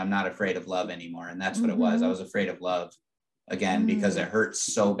is. And I'm not afraid of love anymore. And that's what it was. I was afraid of love again because it hurts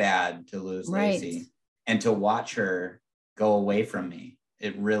so bad to lose Lacey and to watch her go away from me.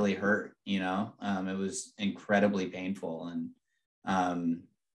 It really hurt, it was incredibly painful. And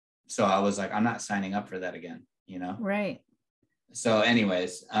so I was like, I'm not signing up for that again, Right. So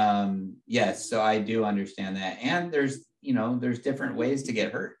anyways, yes, so I do understand that. And there's different ways to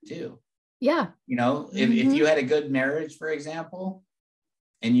get hurt too. Yeah. If you had a good marriage, for example,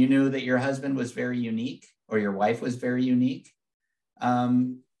 and you knew that your husband was very unique or your wife was very unique,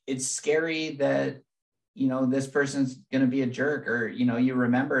 it's scary that, this person's going to be a jerk, or, you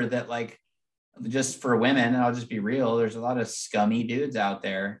remember that, like, just for women, and I'll just be real, there's a lot of scummy dudes out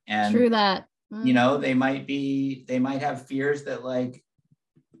there. And true that. They might have fears that, like,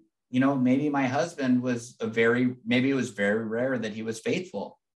 maybe my husband maybe it was very rare that he was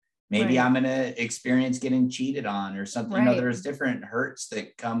faithful. Maybe I'm going to experience getting cheated on or something. There's different hurts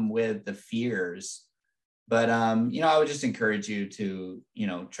that come with the fears. But, I would just encourage you to,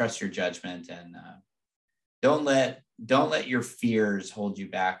 trust your judgment, and don't let your fears hold you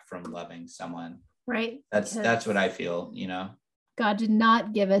back from loving someone. Right. That's what I feel, God did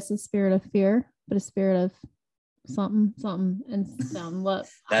not give us a spirit of fear, but a spirit of something and some love.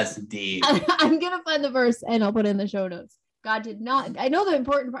 That's deep. I'm going to find the verse and I'll put it in the show notes. God did not, I know the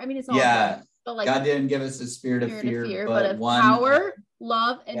important part. I mean, it's all good, but like, God didn't give us a spirit of fear, but of power,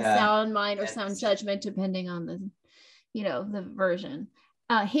 love, and sound mind or sound judgment, depending on the version.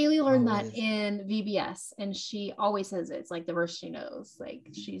 Haley learned that in VBS, and she always says it's like the verse she knows. Like,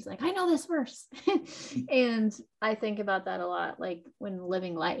 she's like, I know this verse. And I think about that a lot, like when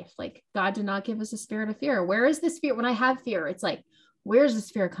living life, like God did not give us a spirit of fear. Where is this fear? When I have fear, it's like, where's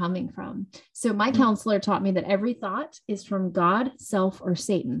this fear coming from? So my counselor taught me that every thought is from God, self, or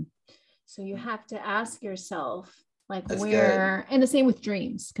Satan. So you have to ask yourself, like, that's where, good. And the same with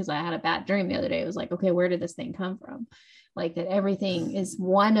dreams, because I had a bad dream the other day. It was like, okay, where did this thing come from? Like, that everything is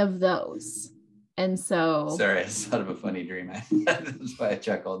one of those. And so, sorry, I just thought of a funny dream. That's why I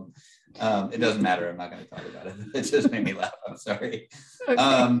chuckled. It doesn't matter. I'm not going to talk about it. It just made me laugh. I'm sorry.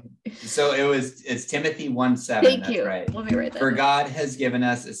 Okay. So it's Timothy 1:7. Thank that's you. Right. Let me write that. For God has given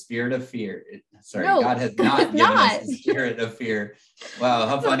us a spirit of fear. Sorry, no, God has not given us the spirit of fear. Wow,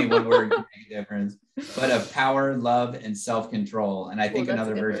 how funny one word can make a difference. But of power, love, and self-control. And I think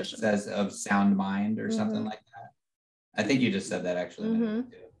another version says of sound mind or something like that. I think you just said that actually.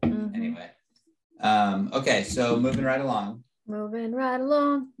 Anyway. Okay, so moving right along.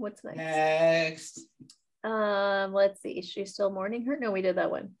 What's next? Let's see. Is she still mourning her? No, we did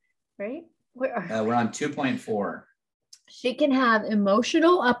that one, right? We're on 2.4. She can have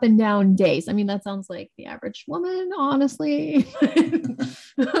emotional up and down days. I mean, that sounds like the average woman, honestly.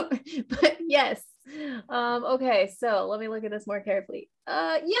 But yes. Okay, so let me look at this more carefully.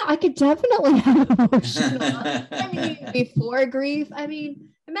 Yeah, I could definitely have emotional. I mean, before grief. I mean,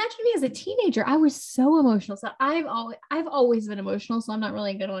 imagine me as a teenager. I was so emotional. So I've always been emotional. So I'm not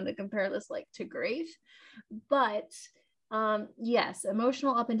really going to compare this like to grief. But yes,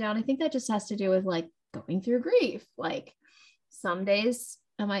 emotional up and down. I think that just has to do with like going through grief. Like some days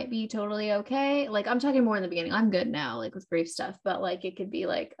I might be totally okay. Like I'm talking more in the beginning. I'm good now, like with grief stuff, but like it could be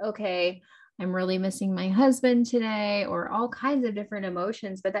like, okay, I'm really missing my husband today, or all kinds of different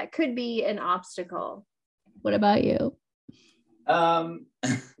emotions, but that could be an obstacle. What about you?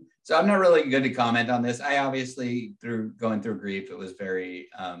 So I'm not really good to comment on this. I obviously through going through grief, it was very,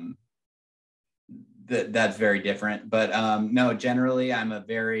 that's very different, but no, generally I'm a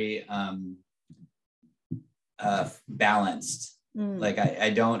very balanced. Like I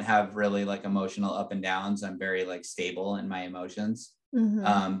don't have really like emotional up and downs. I'm very like stable in my emotions.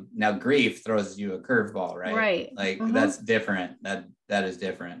 Now grief throws you a curveball, right? Like that's different. That is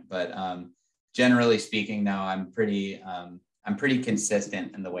different. But generally speaking, now I'm pretty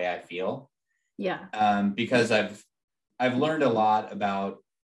consistent in the way I feel. Yeah. Because I've learned a lot about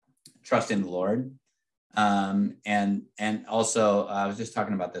trusting the Lord. And also I was just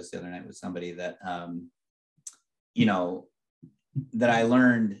talking about this the other night with somebody that that I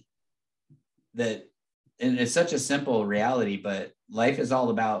learned that, and it's such a simple reality, but life is all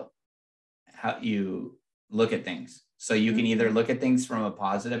about how you look at things. So you can either look at things from a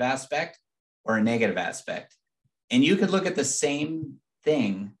positive aspect or a negative aspect. And you could look at the same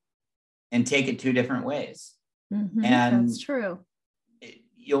thing and take it two different ways. And that's true.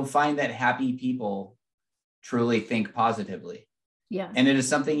 You'll find that happy people truly think positively. Yeah. And it is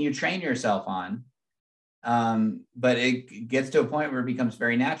something you train yourself on. But it gets to a point where it becomes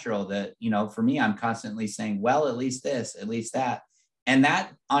very natural that, for me, I'm constantly saying, well, at least this, at least that. And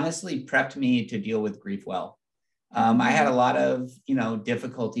that honestly prepped me to deal with grief well. I had a lot of,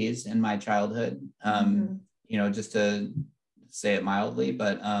 difficulties in my childhood, just to say it mildly,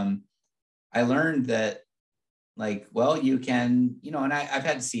 but I learned that like, well, you can, and I've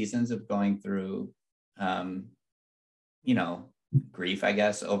had seasons of going through, grief, I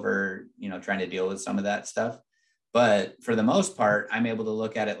guess, over, trying to deal with some of that stuff. But for the most part, I'm able to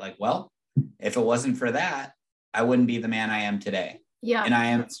look at it like, well, if it wasn't for that, I wouldn't be the man I am today. Yeah. And I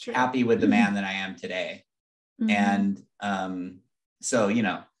am happy with the man that I am today. And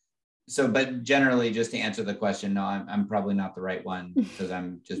but generally, just to answer the question, no, I'm probably not the right one because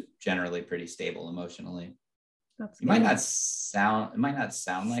I'm just generally pretty stable emotionally. It might not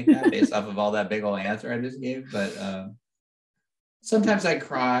sound like that based off of all that big old answer I just gave, but sometimes I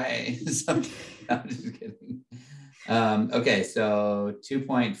cry. I'm just kidding. Okay, so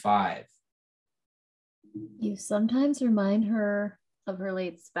 2.5. You sometimes remind her of her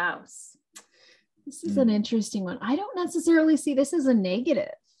late spouse. This is an interesting one. I don't necessarily see this as a negative.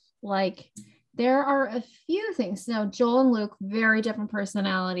 Like there are a few things. Now, Joel and Luke, very different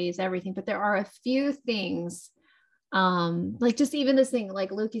personalities, everything, but there are a few things. Like just even this thing,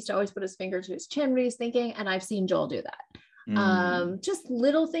 like Luke used to always put his finger to his chin when he's thinking, and I've seen Joel do that. Just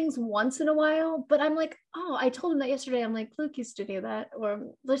little things once in a while, but I'm like, oh, I told him that yesterday. I'm like, Luke used to do that,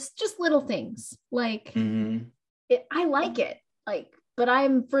 or just little things like I like it, like, but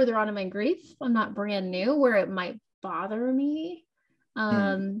I'm further on in my grief. I'm not brand new where it might bother me.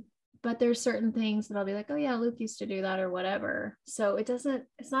 But there's certain things that I'll be like, oh yeah, Luke used to do that or whatever. So it's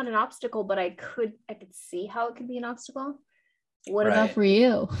not an obstacle, but I could see how it could be an obstacle. What about for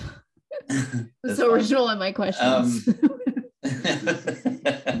you? So original in my questions.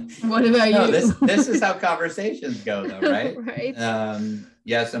 What about you? This is how conversations go though, right? Right.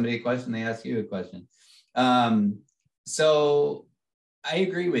 Yeah, somebody a question, they ask you a question. So I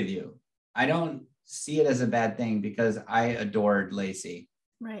agree with you. I don't see it as a bad thing because I adored Lacey.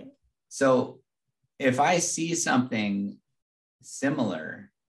 Right. So if I see something similar,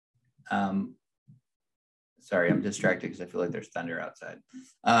 sorry, I'm distracted because I feel like there's thunder outside.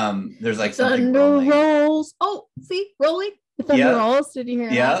 There's like something thunder rolling. Rolls. Oh, see, rolling. The thunder rolls. Did you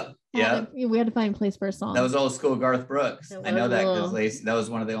hear that? Yeah. We had to find a place for a song. That was old school Garth Brooks. I know that because Lacey, that was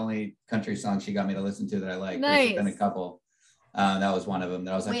one of the only country songs she got me to listen to that I like. Nice. There's been a couple. That was one of them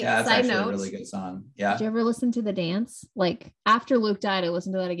that I was like, yeah, that's actually a really good song. Yeah. Did you ever listen to The Dance? Like after Luke died, I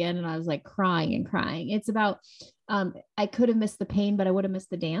listened to that again and I was like crying and crying. It's about I could have missed the pain, but I would have missed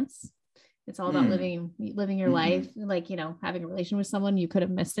the dance. It's all about living your life, like, you know, having a relation with someone. You could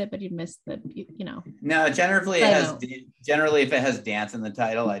have missed it, but you'd miss you know. No, generally if it has dance in the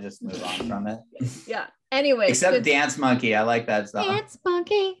title, I just move on from it. Yeah. Anyway, except Dance Monkey. I like that song. Dance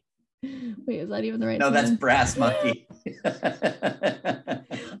Monkey. Wait, is that even the right No, song? that's Brass Monkey.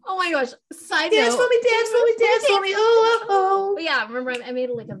 Oh my gosh. Side dance note. For me, dance for me, dance for me. Oh, oh. Yeah, remember I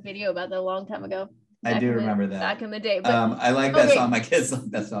made like a video about that a long time ago. I do remember that back in the day. But, I like that song. My kids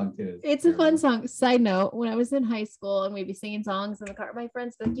like that song too. It's a fun song. Side note: when I was in high school and we'd be singing songs in the car, my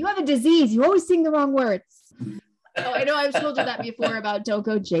friends would be like, "You have a disease. You always sing the wrong words." Oh, I know I've told you that before about Don't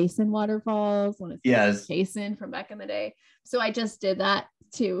Go Jason Waterfalls. Yes, Jason from back in the day. So I just did that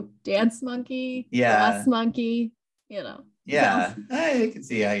too. Dance Monkey. Yeah. Brass Monkey. You know. Yeah, I can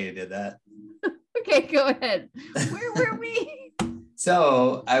see how you did that. Okay, go ahead. Where were we?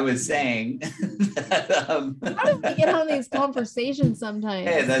 So I was saying that, how do we get on these conversations sometimes?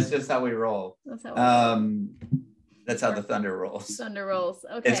 Hey, that's just how we roll. That's how that's how the thunder rolls. Thunder rolls.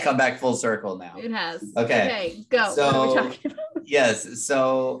 Okay. It's come back full circle now. It has. Okay. Go. So, what are we talking about? Yes.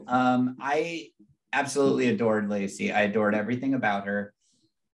 So I absolutely adored Lacey. I adored everything about her.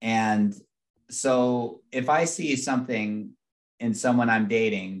 And so if I see something in someone I'm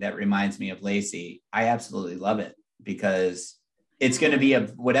dating that reminds me of Lacey, I absolutely love it because it's going to be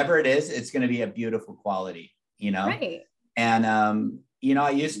whatever it is, it's going to be a beautiful quality, you know? Right. And, you know, I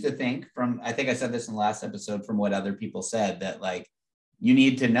used to think I think I said this in the last episode from what other people said, that like, you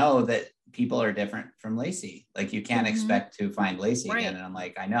need to know that people are different from Lacey. Like you can't expect to find Lacey again. And I'm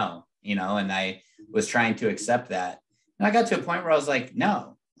like, I know, you know, and I was trying to accept that. And I got to a point where I was like,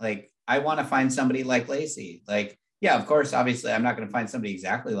 no, like, I want to find somebody like Lacey. Like, yeah, of course, obviously I'm not going to find somebody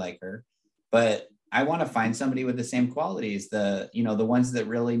exactly like her, but I want to find somebody with the same qualities, the ones that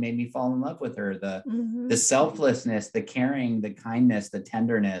really made me fall in love with her, the selflessness, the caring, the kindness, the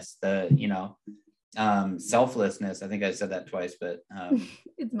tenderness, selflessness. I think I said that twice, but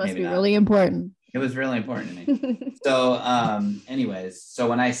it must be really important. It was really important to me. So anyways, so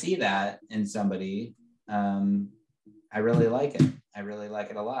when I see that in somebody, I really like it. I really like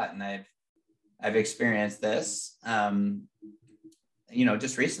it a lot. And I've experienced this,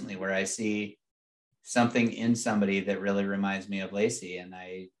 just recently where I see something in somebody that really reminds me of Lacey, and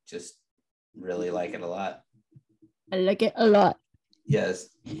I just really like it a lot. I like it a lot. Yes,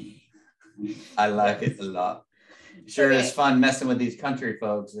 I like it a lot. Sure is fun messing with these country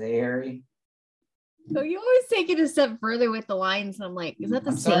folks, hey Harry? So you always take it a step further with the lines, and I'm like, is that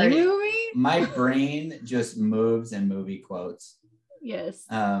the same movie? My brain just moves in movie quotes. Yes.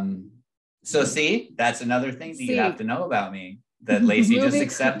 So see, that's another thing that you have to know about me that Lacey just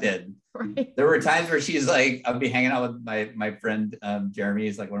accepted. Right. There were times where she's like, I'll be hanging out with my friend Jeremy.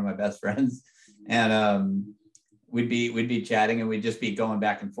 He's like one of my best friends, and we'd be chatting and we'd just be going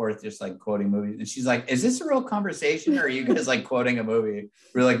back and forth, just like quoting movies. And she's like, "Is this a real conversation, or are you guys like quoting a movie?"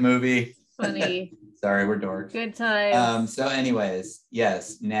 We're like, "Movie." Funny. Sorry, we're dorks. Good times. So, anyways,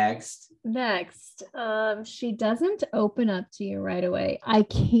 yes. Next, she doesn't open up to you right away. I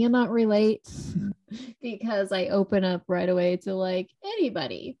cannot relate because I open up right away to like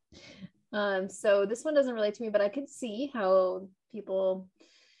anybody. So this one doesn't relate to me, but I could see how people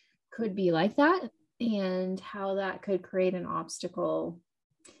could be like that and how that could create an obstacle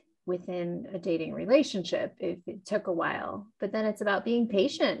within a dating relationship if it took a while. But then it's about being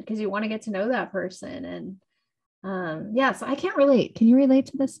patient because you want to get to know that person. And so I can't relate. Can you relate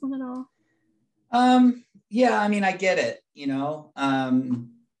to this one at all? Yeah, I mean, I get it,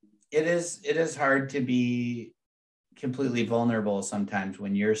 it is hard to be completely vulnerable sometimes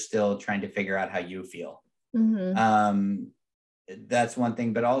when you're still trying to figure out how you feel. That's one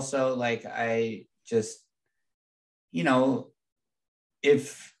thing, but also like, I just,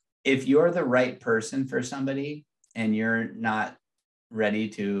 if you're the right person for somebody and you're not ready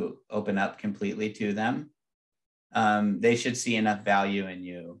to open up completely to them, they should see enough value in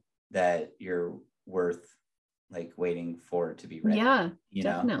you that you're worth like waiting for it to be ready. Yeah,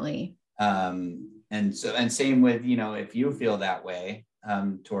 definitely. And same with, if you feel that way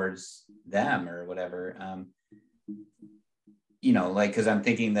towards them or whatever, because I'm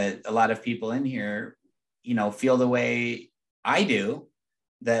thinking that a lot of people in here, feel the way I do,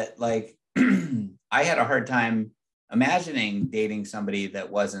 that like, I had a hard time imagining dating somebody that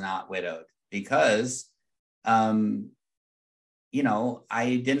was not widowed because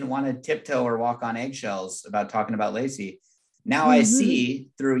I didn't want to tiptoe or walk on eggshells about talking about Lacey. Now I see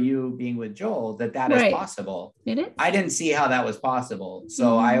through you being with Joel that is possible. It is. I didn't see how that was possible.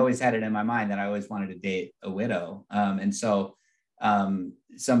 So I always had it in my mind that I always wanted to date a widow. And so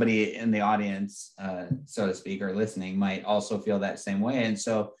somebody in the audience, so to speak, or listening might also feel that same way. And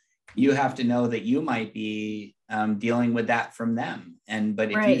so you have to know that you might be dealing with that from them.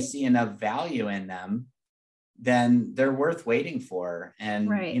 But if you see enough value in them, then they're worth waiting for. And,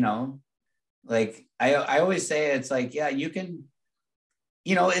 like I always say, it's like, yeah, you can,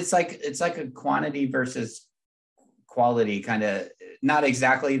 it's like a quantity versus quality kind of, not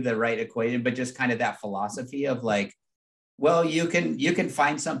exactly the right equation, but just kind of that philosophy of like, well, you can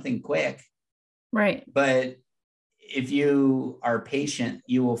find something quick. Right. But if you are patient,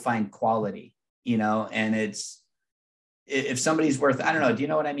 you will find quality, and if somebody's worth, I don't know. Do you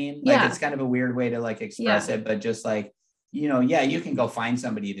know what I mean? Like, it's kind of a weird way to like express it, but just like, you can go find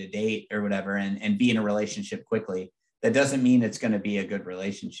somebody to date or whatever and be in a relationship quickly. That doesn't mean it's going to be a good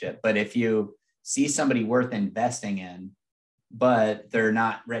relationship. But if you see somebody worth investing in, but they're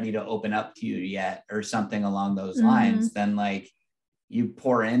not ready to open up to you yet or something along those lines, then like you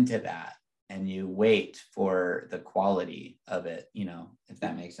pour into that and you wait for the quality of it, if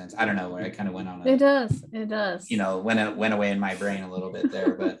that makes sense. I don't know where I kind of went on. It does. Went away in my brain a little bit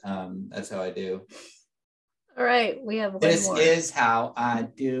there, but that's how I do. All right, we have this more. Is how I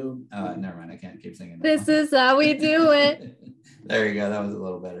do. Never mind. I can't keep singing. This is how we do it. There you go. That was a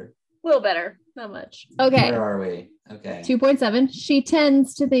little better. A little better. Not much. Okay. Where are we? Okay. 2.7. She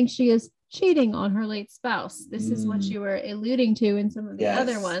tends to think she is cheating on her late spouse. This is what you were alluding to in some of the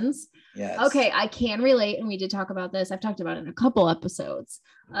other ones. Yes. Okay, I can relate. And we did talk about this. I've talked about it in a couple episodes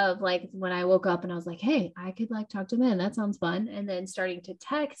of like when I woke up and I was like, hey, I could like talk to men. That sounds fun. And then starting to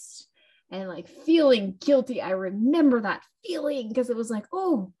text and like feeling guilty. I remember that feeling because it was like,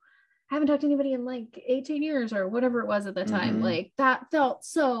 oh, I haven't talked to anybody in like 18 years or whatever it was at the time. Like that felt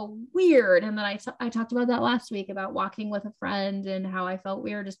so weird. And then I talked about that last week about walking with a friend and how I felt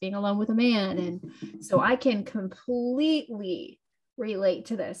weird just being alone with a man. And so I can completely relate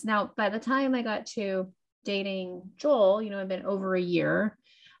to this. Now, by the time I got to dating Joel, it'd been over a year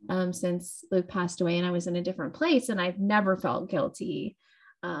since Luke passed away and I was in a different place and I've never felt guilty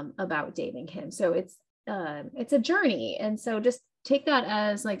about dating him. So it's a journey. And so just take that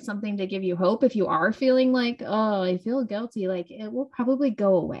as like something to give you hope. If you are feeling like, oh, I feel guilty, like it will probably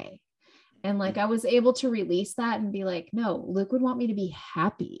go away. And like, I was able to release that and be like, no, Luke would want me to be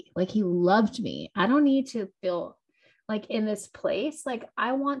happy. Like he loved me. I don't need to feel like in this place. Like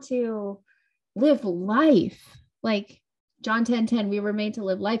I want to live life. Like John 10:10, we were made to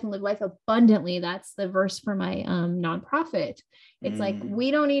live life and live life abundantly. That's the verse for my nonprofit. It's like, we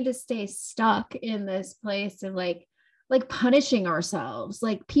don't need to stay stuck in this place of like punishing ourselves.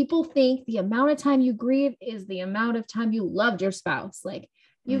 Like people think the amount of time you grieve is the amount of time you loved your spouse. Like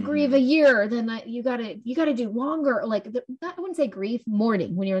you grieve a year, then that you gotta do longer. Like I wouldn't say grief,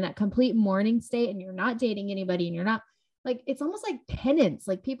 mourning, when you're in that complete mourning state and you're not dating anybody and you're not like, it's almost like penance.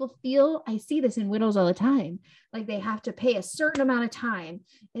 Like people feel, I see this in widows all the time. Like they have to pay a certain amount of time.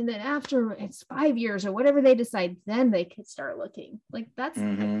 And then after it's 5 years or whatever they decide, then they could start looking. Like that's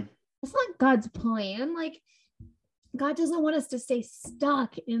not God's plan. Like God doesn't want us to stay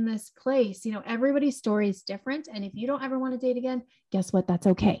stuck in this place. Everybody's story is different. And if you don't ever want to date again, guess what? That's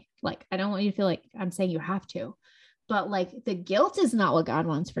okay. Like, I don't want you to feel like I'm saying you have to, but like the guilt is not what God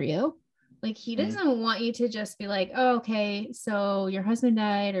wants for you. Like he doesn't want you to just be like, oh, okay, so your husband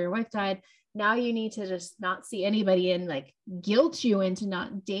died or your wife died. Now you need to just not see anybody and like guilt you into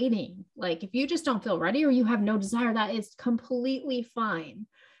not dating. Like if you just don't feel ready or you have no desire, that is completely fine.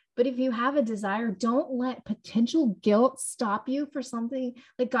 But if you have a desire, don't let potential guilt stop you for something.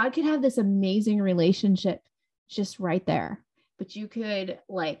 Like God could have this amazing relationship just right there, but you could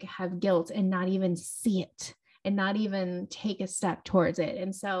like have guilt and not even see it and not even take a step towards it.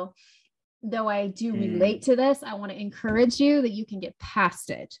 And so though I do relate to this, I want to encourage you that you can get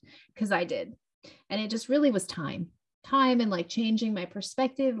past it because I did. And it just really was time and like changing my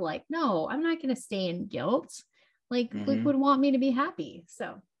perspective. Like, no, I'm not going to stay in guilt. Like Luke would want me to be happy.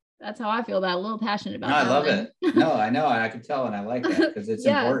 So that's how I feel about it. A little passionate about that. I love it. No, I know. I can tell. And I like that because it's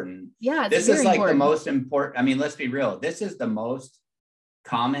important. Yeah. This is like the most important. I mean, let's be real. This is the most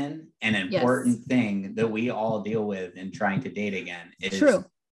common and important thing that we all deal with in trying to date again. Is true.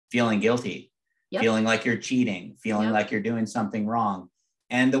 Feeling guilty, feeling like you're cheating, feeling like you're doing something wrong.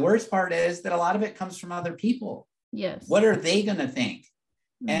 And the worst part is that a lot of it comes from other people. Yes. What are they going to think?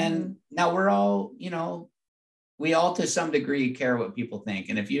 And now we're all, we all to some degree care what people think.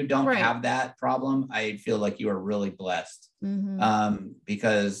 And if you don't have that problem, I feel like you are really blessed.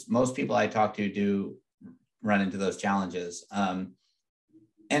 Because most people I talk to do run into those challenges. And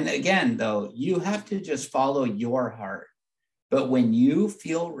again, though, you have to just follow your heart. But when you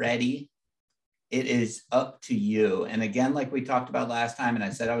feel ready, it is up to you. And again, like we talked about last time, and I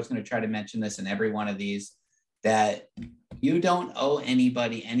said I was going to try to mention this in every one of these, that you don't owe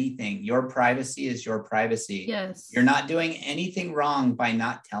anybody anything. Your privacy is your privacy. Yes. You're not doing anything wrong by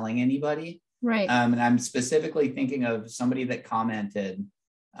not telling anybody. Right. And I'm specifically thinking of somebody that commented,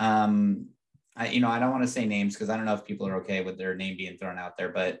 I don't want to say names because I don't know if people are okay with their name being thrown out there,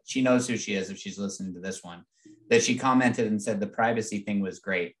 but she knows who she is if she's listening to this one, that she commented and said the privacy thing was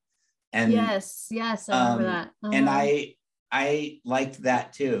great. And yes, I remember that. And I liked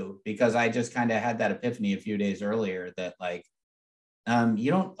that too, because I just kind of had that epiphany a few days earlier that like, you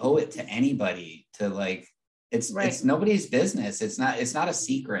don't owe it to anybody to like, it's nobody's business. It's not a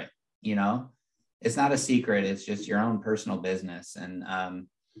secret, it's not a secret. It's just your own personal business. And,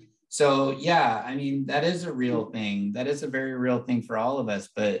 so yeah, I mean, that is a real thing. That is a very real thing for all of us,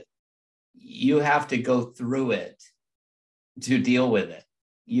 but you have to go through it to deal with it.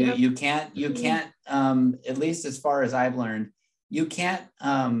 You can't, at least as far as I've learned, you can't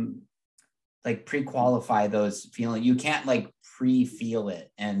like pre-qualify those feelings. You can't like pre-feel it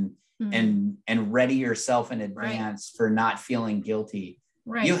and ready yourself in advance for not feeling guilty.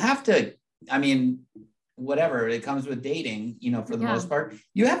 Right. You have to, I mean, whatever it comes with dating, for the most part,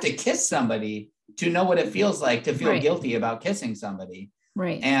 you have to kiss somebody to know what it feels like to feel guilty about kissing somebody.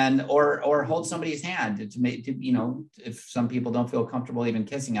 Right. And or hold somebody's hand to make if some people don't feel comfortable even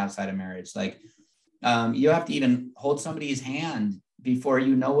kissing outside of marriage, like you have to even hold somebody's hand before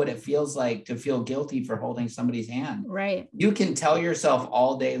you know what it feels like to feel guilty for holding somebody's hand. Right. You can tell yourself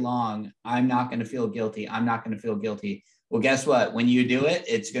all day long, I'm not going to feel guilty. I'm not going to feel guilty. Well, guess what? When you do it,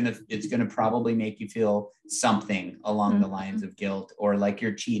 it's gonna probably make you feel something along the lines of guilt, or like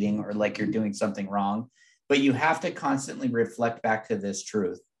you're cheating, or like you're doing something wrong. But you have to constantly reflect back to this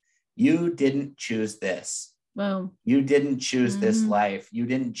truth. You didn't choose this. Wow. You didn't choose this life. You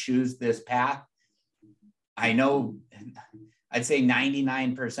didn't choose this path. I know, I'd say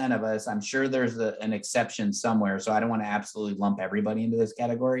 99% of us, I'm sure there's an exception somewhere. So I don't want to absolutely lump everybody into this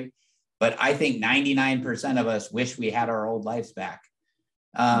category, but I think 99% of us wish we had our old lives back,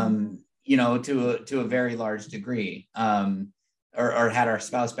 to a very large degree, or had our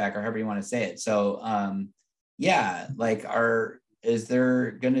spouse back, or however you want to say it. So, is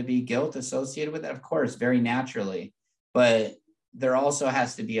there going to be guilt associated with it? Of course, very naturally, but there also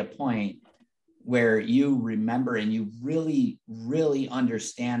has to be a point where you remember and you really, really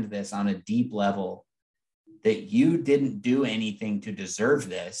understand this on a deep level, that you didn't do anything to deserve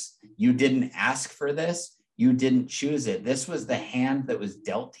this. You didn't ask for this. You didn't choose it. This was the hand that was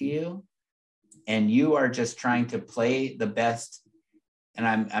dealt to you. And you are just trying to play the best. And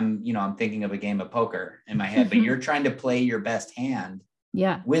I'm thinking of a game of poker in my head, but you're trying to play your best hand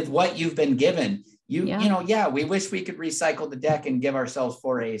with what you've been given. We wish we could recycle the deck and give ourselves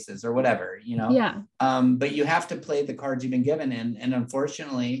 4 aces or whatever, but you have to play the cards you've been given. And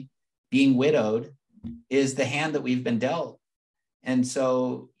unfortunately, being widowed is the hand that we've been dealt. And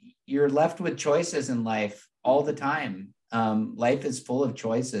so you're left with choices in life all the time. Life is full of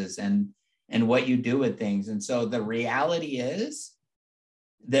choices and what you do with things. And so the reality is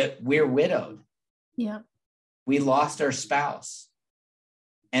that we're widowed. Yeah. We lost our spouse.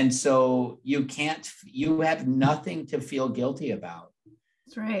 And so you have nothing to feel guilty about.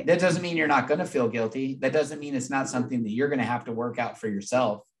 That's right. That doesn't mean you're not going to feel guilty. That doesn't mean it's not something that you're going to have to work out for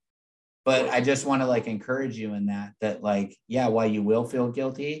yourself. But I just want to encourage you in that while you will feel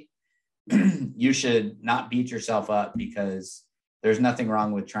guilty, you should not beat yourself up, because there's nothing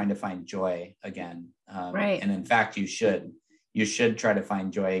wrong with trying to find joy again. Right. And in fact, you should try to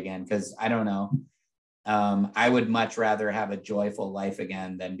find joy again, because I don't know. I would much rather have a joyful life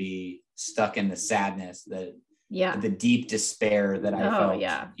again than be stuck in the sadness, the deep despair that I felt,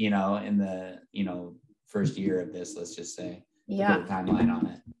 in the, first year of this, let's just say, to put a timeline on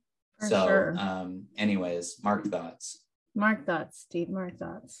it. For sure. Anyways, Mark thoughts. Steve, Mark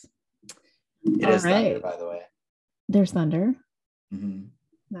thoughts. It is thunder, by the way. There's thunder. Mm-hmm.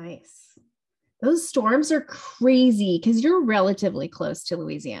 Nice. Those storms are crazy because you're relatively close to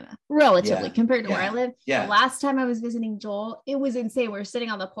Louisiana, compared to where I live. Yeah. The last time I was visiting Joel, it was insane. We were sitting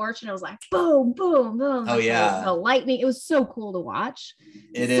on the porch and it was like, boom, boom, boom. Oh, yeah. The lightning. It was so cool to watch.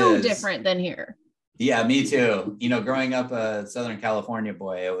 It's so different than here. Yeah, me too. Growing up a Southern California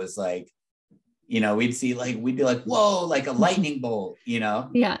boy, it was like, we'd see we'd be like, whoa, like a lightning bolt,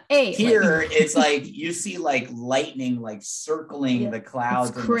 Yeah. Here it's like you see like lightning circling the clouds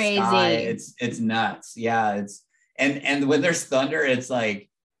in the sky. It's nuts. Yeah. And when there's thunder, it's like,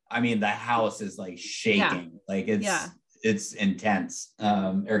 I mean, the house is like shaking. It's intense.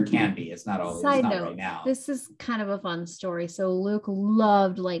 Or can be. It's not always. Side not note, right now. This is kind of a fun story. So Luke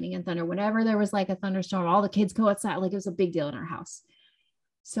loved lightning and thunder. Whenever there was like a thunderstorm, all the kids go outside. Like it was a big deal in our house.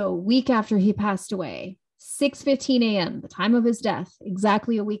 So a week after he passed away, 6:15 a.m., the time of his death,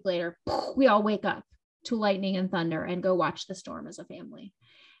 exactly a week later, we all wake up to lightning and thunder and go watch the storm as a family.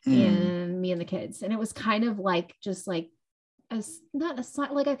 And me and the kids. And it was kind of like, just like, as not a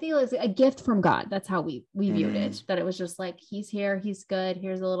sign, like I feel it's a gift from God. That's how we viewed it, that it was just like, he's here, he's good,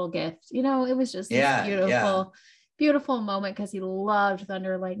 here's a little gift. It was just this beautiful moment, because he loved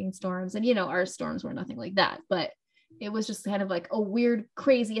thunder, lightning storms. And our storms were nothing like that, but it was just kind of like a weird,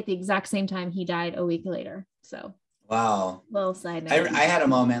 crazy at the exact same time he died a week later. So wow. Little side note. I had a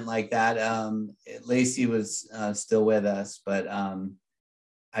moment like that. Lacey was still with us, but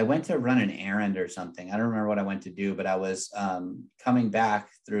I went to run an errand or something. I don't remember what I went to do, but I was coming back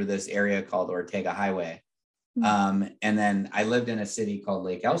through this area called Ortega Highway. And then I lived in a city called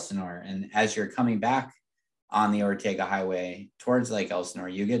Lake Elsinore. And as you're coming back on the Ortega Highway towards Lake Elsinore,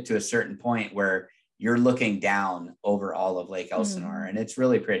 you get to a certain point where you're looking down over all of Lake Elsinore, and it's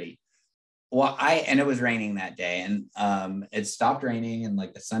really pretty. Well, and it was raining that day, and it stopped raining, and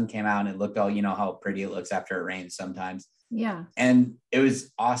like the sun came out, and it looked all, how pretty it looks after it rains sometimes. Yeah. And it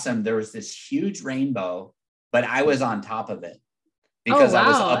was awesome. There was this huge rainbow, but I was on top of it because I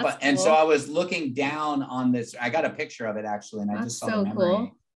was up. And so I was looking down on this. I got a picture of it actually. And I just saw the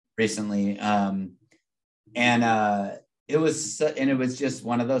memory recently. It was just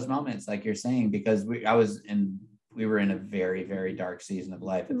one of those moments, like you're saying, because we were in a very, very dark season of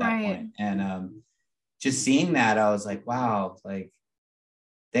life at that point. And just seeing that, I was like, wow, like,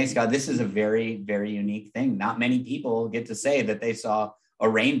 thanks God. This is a very, very unique thing. Not many people get to say that they saw a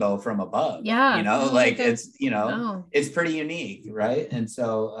rainbow from above. Yeah. It's pretty unique. Right. And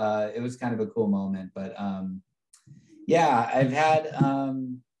so it was kind of a cool moment, but I've had,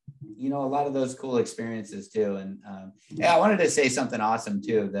 a lot of those cool experiences too. And I wanted to say something awesome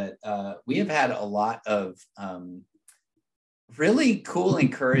too, that we have had a lot of really cool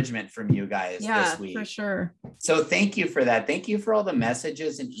encouragement from you guys this week. For sure. So thank you for that. Thank you for all the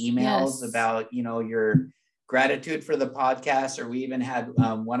messages and emails about, your gratitude for the podcast. Or we even had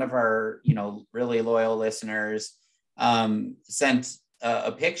one of our, really loyal listeners sent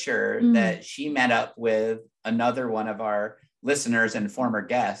a picture that she met up with another one of our listeners and former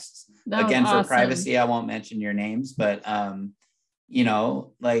guests. Again, for privacy, I won't mention your names, but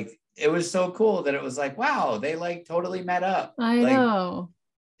it was so cool that it was like, wow, they totally met up. I know.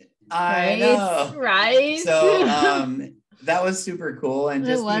 Right. So that was super cool. And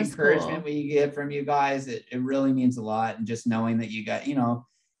just the encouragement we get from you guys, it really means a lot. And just knowing that you got,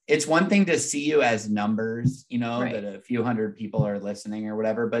 it's one thing to see you as numbers, that a few hundred people are listening or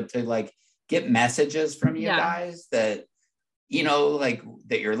whatever, but to get messages from you guys that,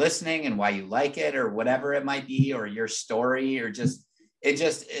 that you're listening and why you like it or whatever it might be, or your story, or just,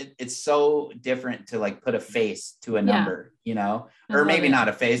 it's so different to put a face to a number, or maybe not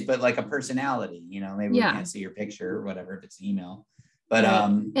a face, but a personality, maybe we can't see your picture or whatever, if it's email, but,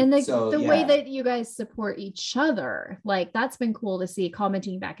 and the way that you guys support each other, that's been cool to see,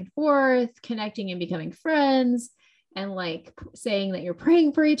 commenting back and forth, connecting and becoming friends, and saying that you're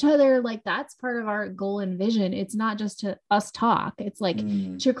praying for each other. That's part of our goal and vision. It's not just to us talk. It's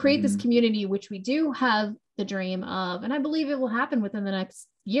to create this community, which we do have the dream of, and I believe it will happen within the next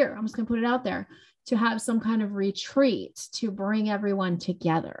year. I'm just going to put it out there, to have some kind of retreat to bring everyone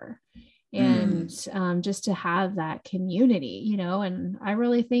together and just to have that community, and I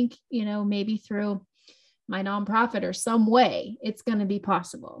really think, maybe through my nonprofit or some way, it's going to be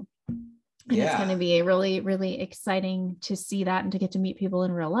possible. And it's going to be really, really exciting to see that and to get to meet people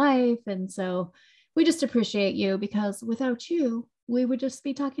in real life. And so we just appreciate you, because without you, we would just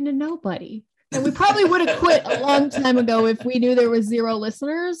be talking to nobody. And we probably would have quit a long time ago if we knew there was 0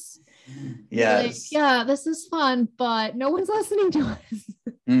 listeners. Yes. This is fun, but no one's listening to us.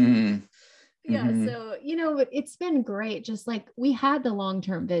 So, it's been great. Just we had the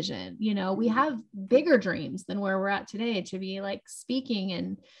long-term vision, we have bigger dreams than where we're at today, to be speaking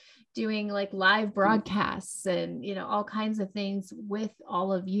and doing live broadcasts and, all kinds of things with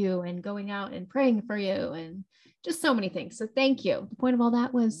all of you, and going out and praying for you, and just so many things. So thank you. The point of all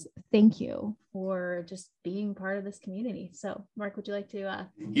that was thank you for just being part of this community. So Mark, would you like to?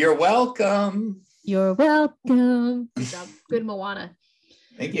 You're welcome. You're welcome. Good job. Good Moana.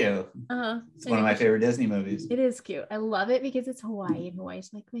 Thank you. It's one of my favorite Disney movies. It is cute. I love it because it's Hawaii, and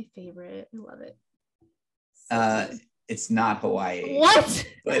Hawaii's like my favorite. I love it. It's not Hawaii. What?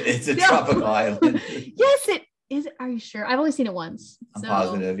 But it's a tropical island. Yes, it is. Are you sure? I've only seen it once. I'm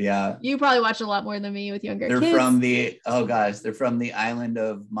positive, yeah. You probably watch a lot more than me with younger kids. They're from the island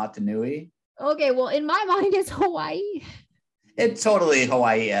of Motunui. Okay, well, in my mind, it's Hawaii. It's totally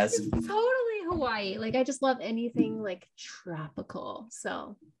Hawaii-esque. It's totally Hawaii. Like, I just love anything like tropical.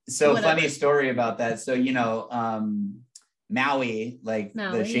 So funny story about that. So, Maui, the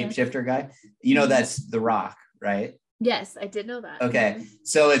shapeshifter guy, that's The Rock, right? Yes, I did know that. Okay.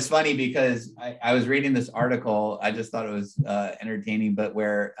 So it's funny because I was reading this article. I just thought it was entertaining, but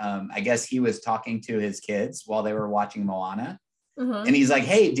where I guess he was talking to his kids while they were watching Moana. And he's like,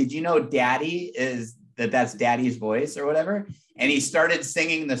 hey, did you know Daddy that's Daddy's voice or whatever? And he started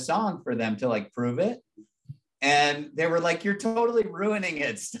singing the song for them to prove it. And they were like, you're totally ruining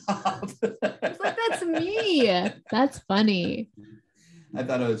it. Stop. It's like, that's me. That's funny. I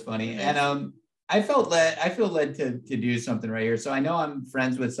thought it was funny. And I feel led to do something right here. So I know I'm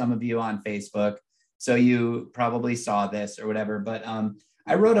friends with some of you on Facebook. So you probably saw this or whatever. But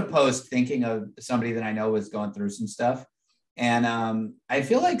I wrote a post thinking of somebody that I know was going through some stuff. And I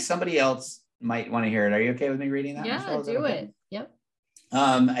feel like somebody else might want to hear it. Are you okay with me reading that? Yeah, Michelle? do okay? It. Yep.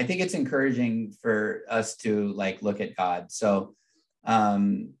 I think it's encouraging for us to look at God. So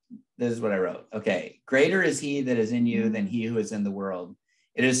this is what I wrote. Okay. Greater is he that is in you than he who is in the world.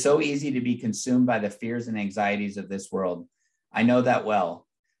 It is so easy to be consumed by the fears and anxieties of this world. I know that well.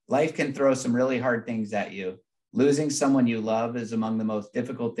 Life can throw some really hard things at you. Losing someone you love is among the most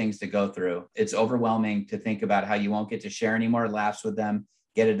difficult things to go through. It's overwhelming to think about how you won't get to share any more laughs with them,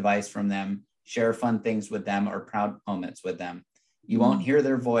 get advice from them, share fun things with them, or proud moments with them. You won't hear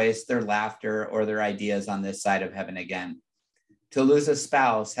their voice, their laughter, or their ideas on this side of heaven again. To lose a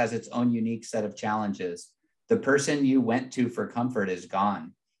spouse has its own unique set of challenges. The person you went to for comfort is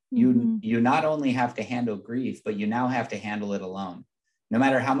gone. You not only have to handle grief, but you now have to handle it alone. No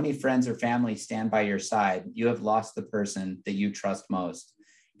matter how many friends or family stand by your side, you have lost the person that you trust most,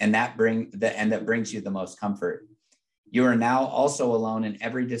 and that brings you the most comfort. You are now also alone in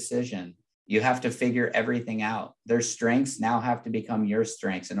every decision. You have to figure everything out. Their strengths now have to become your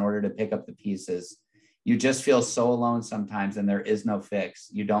strengths in order to pick up the pieces. You just feel so alone sometimes, and there is no fix.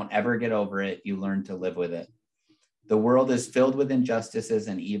 You don't ever get over it. You learn to live with it. The world is filled with injustices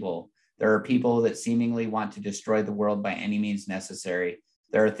and evil. There are people that seemingly want to destroy the world by any means necessary.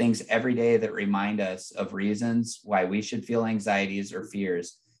 There are things every day that remind us of reasons why we should feel anxieties or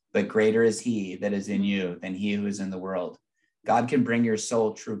fears, but greater is he that is in you than he who is in the world. God can bring your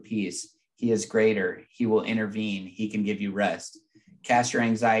soul true peace. He is greater. He will intervene. He can give you rest. Cast your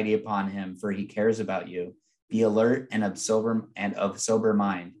anxiety upon him, for he cares about you. Be alert and of sober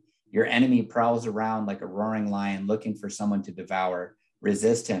mind. Your enemy prowls around like a roaring lion looking for someone to devour.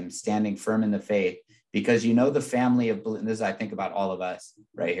 Resist him, standing firm in the faith, because you know the family of, this is, I think about all of us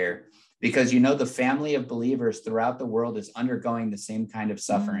right here, because you know the family of believers throughout the world is undergoing the same kind of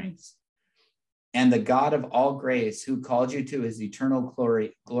sufferings. And the God of all grace, who called you to his eternal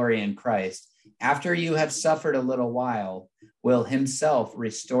glory in Christ, after you have suffered a little while, will himself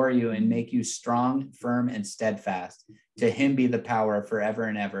restore you and make you strong, firm, and steadfast. To him be the power forever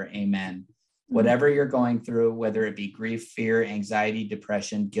and ever. Amen. Whatever you're going through, whether it be grief, fear, anxiety,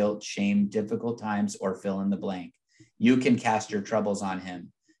 depression, guilt, shame, difficult times, or fill in the blank, you can cast your troubles on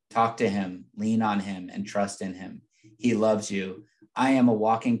him. Talk to him, lean on him, and trust in him. He loves you. I am a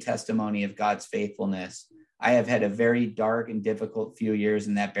walking testimony of God's faithfulness. I have had a very dark and difficult few years,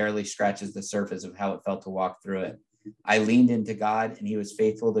 and that barely scratches the surface of how it felt to walk through it. I leaned into God, and he was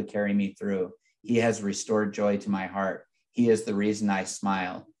faithful to carry me through. He has restored joy to my heart. He is the reason I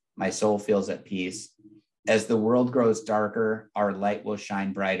smile. My soul feels at peace. As the world grows darker, our light will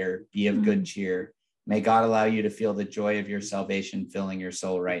shine brighter. Be of good cheer. May God allow you to feel the joy of your salvation filling your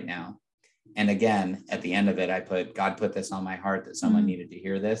soul right now. And again, at the end of it, I put, God put this on my heart that someone needed to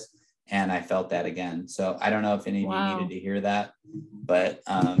hear this. And I felt that again. So I don't know if any of you needed to hear that, but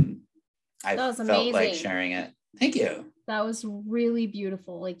I felt like sharing it. Thank you. That was really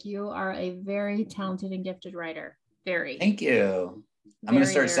beautiful. Like, you are a very talented and gifted writer. Very. Thank you. I'm going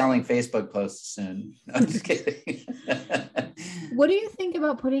to start selling Facebook posts soon. I'm just kidding. What do you think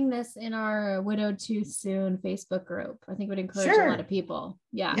about putting this in our Widowed Too Soon Facebook group? I think it would encourage a lot of people.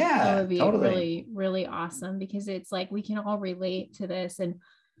 Yeah, that would be really, really awesome, because it's like we can all relate to this. And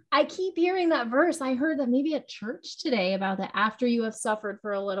I keep hearing that verse. I heard that maybe at church today about that after you have suffered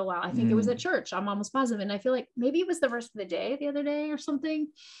for a little while. I think it was at church. I'm almost positive. And I feel like maybe it was the verse of the day the other day or something.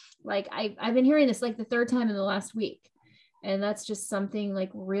 Like I've been hearing this like the third time in the last week. And that's just something like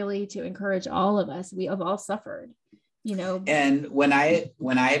really to encourage all of us. We have all suffered, you know. And when I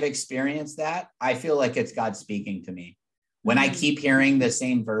have experienced that, I feel like it's God speaking to me. When I keep hearing the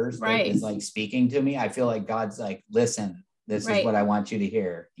same verse that is like speaking to me, I feel like God's like, listen, this is what I want you to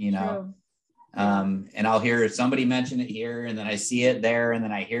hear, you know. And I'll hear somebody mention it here, and then I see it there, and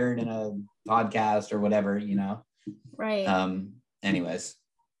then I hear it in a podcast or whatever, you know. Anyways.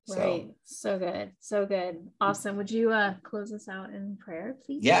 So good. So good. Awesome. Would you close us out in prayer,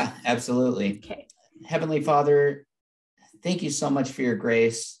 please? Yeah, absolutely. Okay. Heavenly Father, thank you so much for your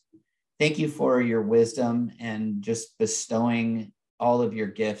grace. Thank you for your wisdom and just bestowing all of your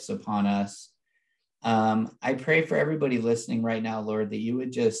gifts upon us. I pray for everybody listening right now, Lord, that you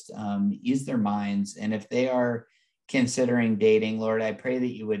would just ease their minds. And if they are considering dating, Lord, I pray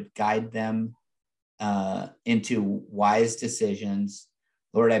that you would guide them into wise decisions.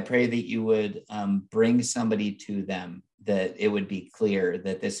 Lord, I pray that you would bring somebody to them, that it would be clear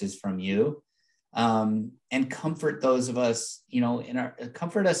that this is from you. And comfort those of us, you know,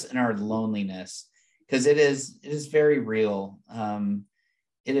 comfort us in our loneliness, because it is very real.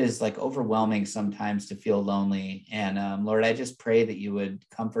 It is like overwhelming sometimes to feel lonely. And Lord, I just pray that you would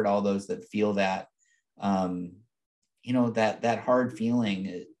comfort all those that feel that, you know, that hard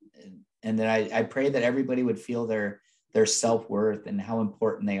feeling. And that I pray that everybody would feel their self-worth and how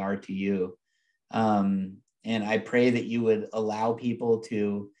important they are to you. And I pray that you would allow people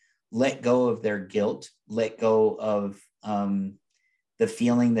to let go of their guilt, let go of the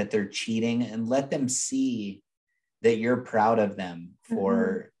feeling that they're cheating, and let them see that you're proud of them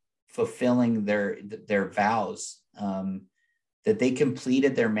for fulfilling their vows, that they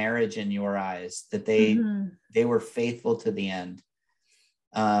completed their marriage in your eyes, that they were faithful to the end.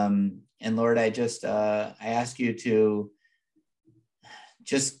 And Lord, I ask you to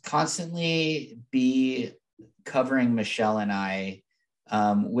just constantly be covering Michelle and I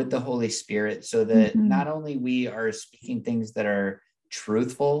with the Holy Spirit, so that not only we are speaking things that are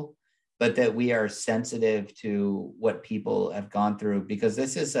truthful, but that we are sensitive to what people have gone through, because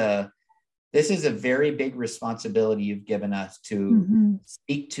this is a very big responsibility you've given us to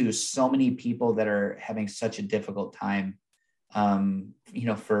speak to so many people that are having such a difficult time, you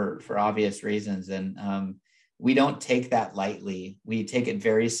know, for obvious reasons. And we don't take that lightly. We take it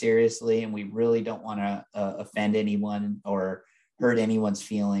very seriously, and we really don't want to offend anyone or hurt anyone's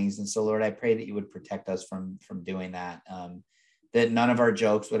feelings. And so, Lord, I pray that you would protect us from doing that, that none of our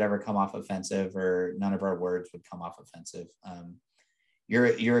jokes would ever come off offensive, or none of our words would come off offensive.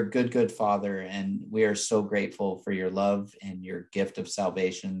 You're a good Father, and we are so grateful for your love and your gift of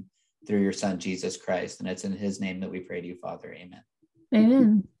salvation through your Son, Jesus Christ. And it's in his name that we pray to you, Father. Amen.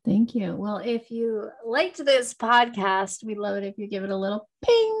 Amen. Thank you. Well, if you liked this podcast, we'd love it if you give it a little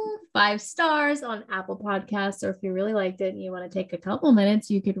ping, 5 stars on Apple Podcasts. Or if you really liked it and you want to take a couple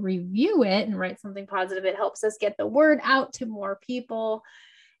minutes, you could review it and write something positive. It helps us get the word out to more people.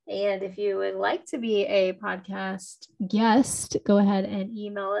 And if you would like to be a podcast guest, go ahead and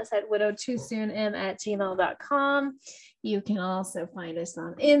email us at widowedtoosoonm@gmail.com. You can also find us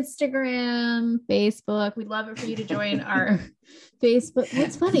on Instagram, Facebook. We'd love it for you to join our Facebook.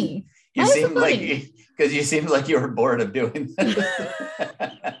 What's funny? You seem like you were bored of doing this.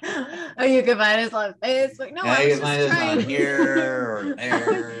 Oh, you can find us on Facebook. No, I was just trying on here or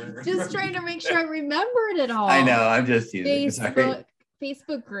there. Just trying to make sure I remembered it all. I know. I'm just teasing.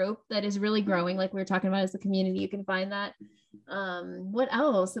 Facebook group that is really growing, like we were talking about, as a community. You can find that. What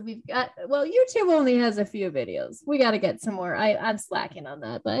else? So we've got, well, YouTube only has a few videos. We got to get some more. I'm slacking on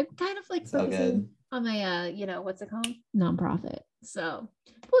that, but I'm kind of like focusing on my you know, what's it called, nonprofit. So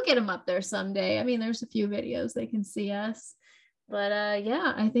we'll get them up there someday. I mean, there's a few videos they can see us, but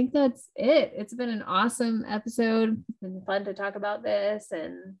yeah, I think that's it. It's been an awesome episode. It's been fun to talk about this,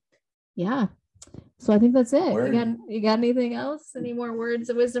 and yeah. So I think that's it. You got anything else? Any more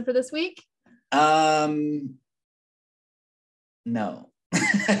words of wisdom for this week? No. I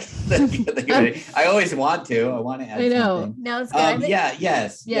always want to. I want to add something. No, it's good.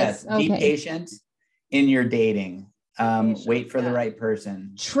 Yes. Okay. Be patient in your dating. Wait for the right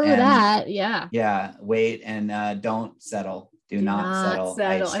person. True that. Yeah. Yeah. Wait and don't settle. Do not settle.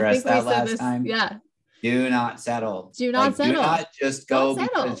 I stressed that last time. Yeah. Do not settle. Do not settle. Do not just go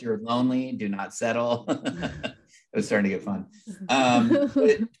because you're lonely. Do not settle. It was starting to get fun.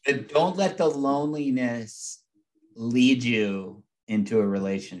 But don't let the loneliness lead you into a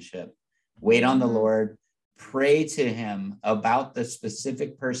relationship. Wait on the Lord. Pray to him about the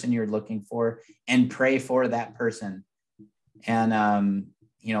specific person you're looking for, and pray for that person. And,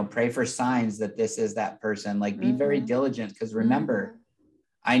 you know, pray for signs that this is that person. Like, be very diligent, because remember,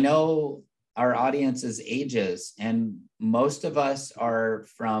 I know our audience's ages, and most of us are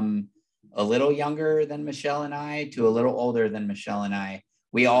from a little younger than Michelle and I to a little older than Michelle and I.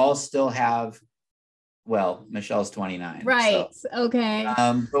 We all still have, well, Michelle's 29. Right. So, okay.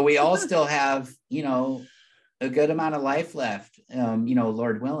 But we all still have, you know, a good amount of life left, you know,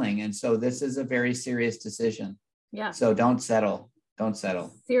 Lord willing. And so this is a very serious decision. Yeah. So don't settle. Don't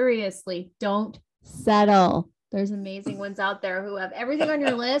settle. Seriously, don't settle. There's amazing ones out there who have everything on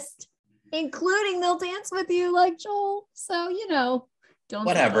your list, including they'll dance with you like Joel. So, you know, don't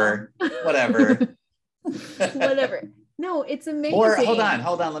whatever. Whatever. No, it's amazing. Or hold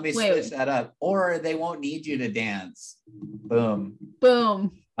on. Let me switch that up. Or they won't need you to dance. Boom.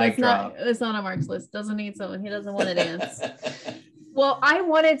 That's not on Mark's list. Doesn't need someone. He doesn't want to dance. Well, I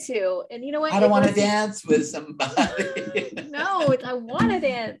wanted to, and you know what? I don't want to dance with somebody. No, I want to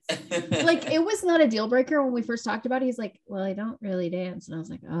dance. Like, it was not a deal breaker when we first talked about it. He's like, well, I don't really dance. And I was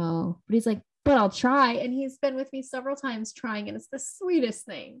like, oh, but he's like, but I'll try. And he's been with me several times trying, and it's the sweetest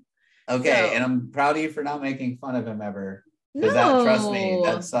thing. Okay. And I'm proud of you for not making fun of him ever. Because that, trust me,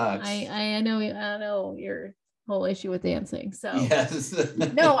 that sucks. I know your whole issue with dancing. So yes.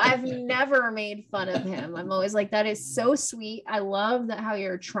 No, I've never made fun of him. I'm always like, that is so sweet. I love that how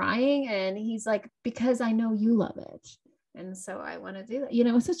you're trying. And he's like, because I know you love it. And so I want to do that. You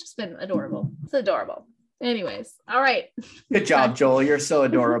know, it's just been adorable. It's adorable. Anyways. All right. Good job, Joel. You're so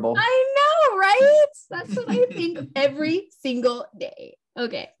adorable. I know, right? That's what I think every single day.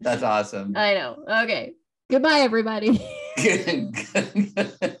 Okay. That's awesome. I know. Okay. Goodbye, everybody. That's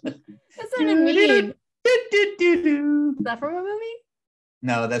what I mean. Is that from a movie?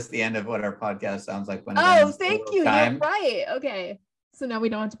 No, that's the end of what our podcast sounds like. When thank you. You're right. Okay. So now we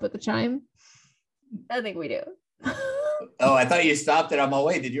don't have to put the chime? I think we do. Oh, I thought you stopped it. I'm all,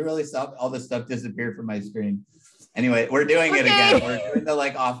 wait, did you really stop? All this stuff disappeared from my screen. Anyway, we're doing it again. We're doing the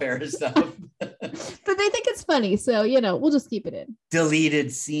like off-air stuff. But they think it's funny. So, you know, we'll just keep it in.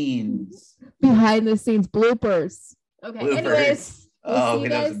 Deleted scenes. Behind the scenes bloopers. Okay. Bloopers. Anyways. We'll see you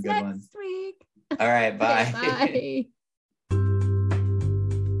guys next week. All right. Bye. Okay, bye.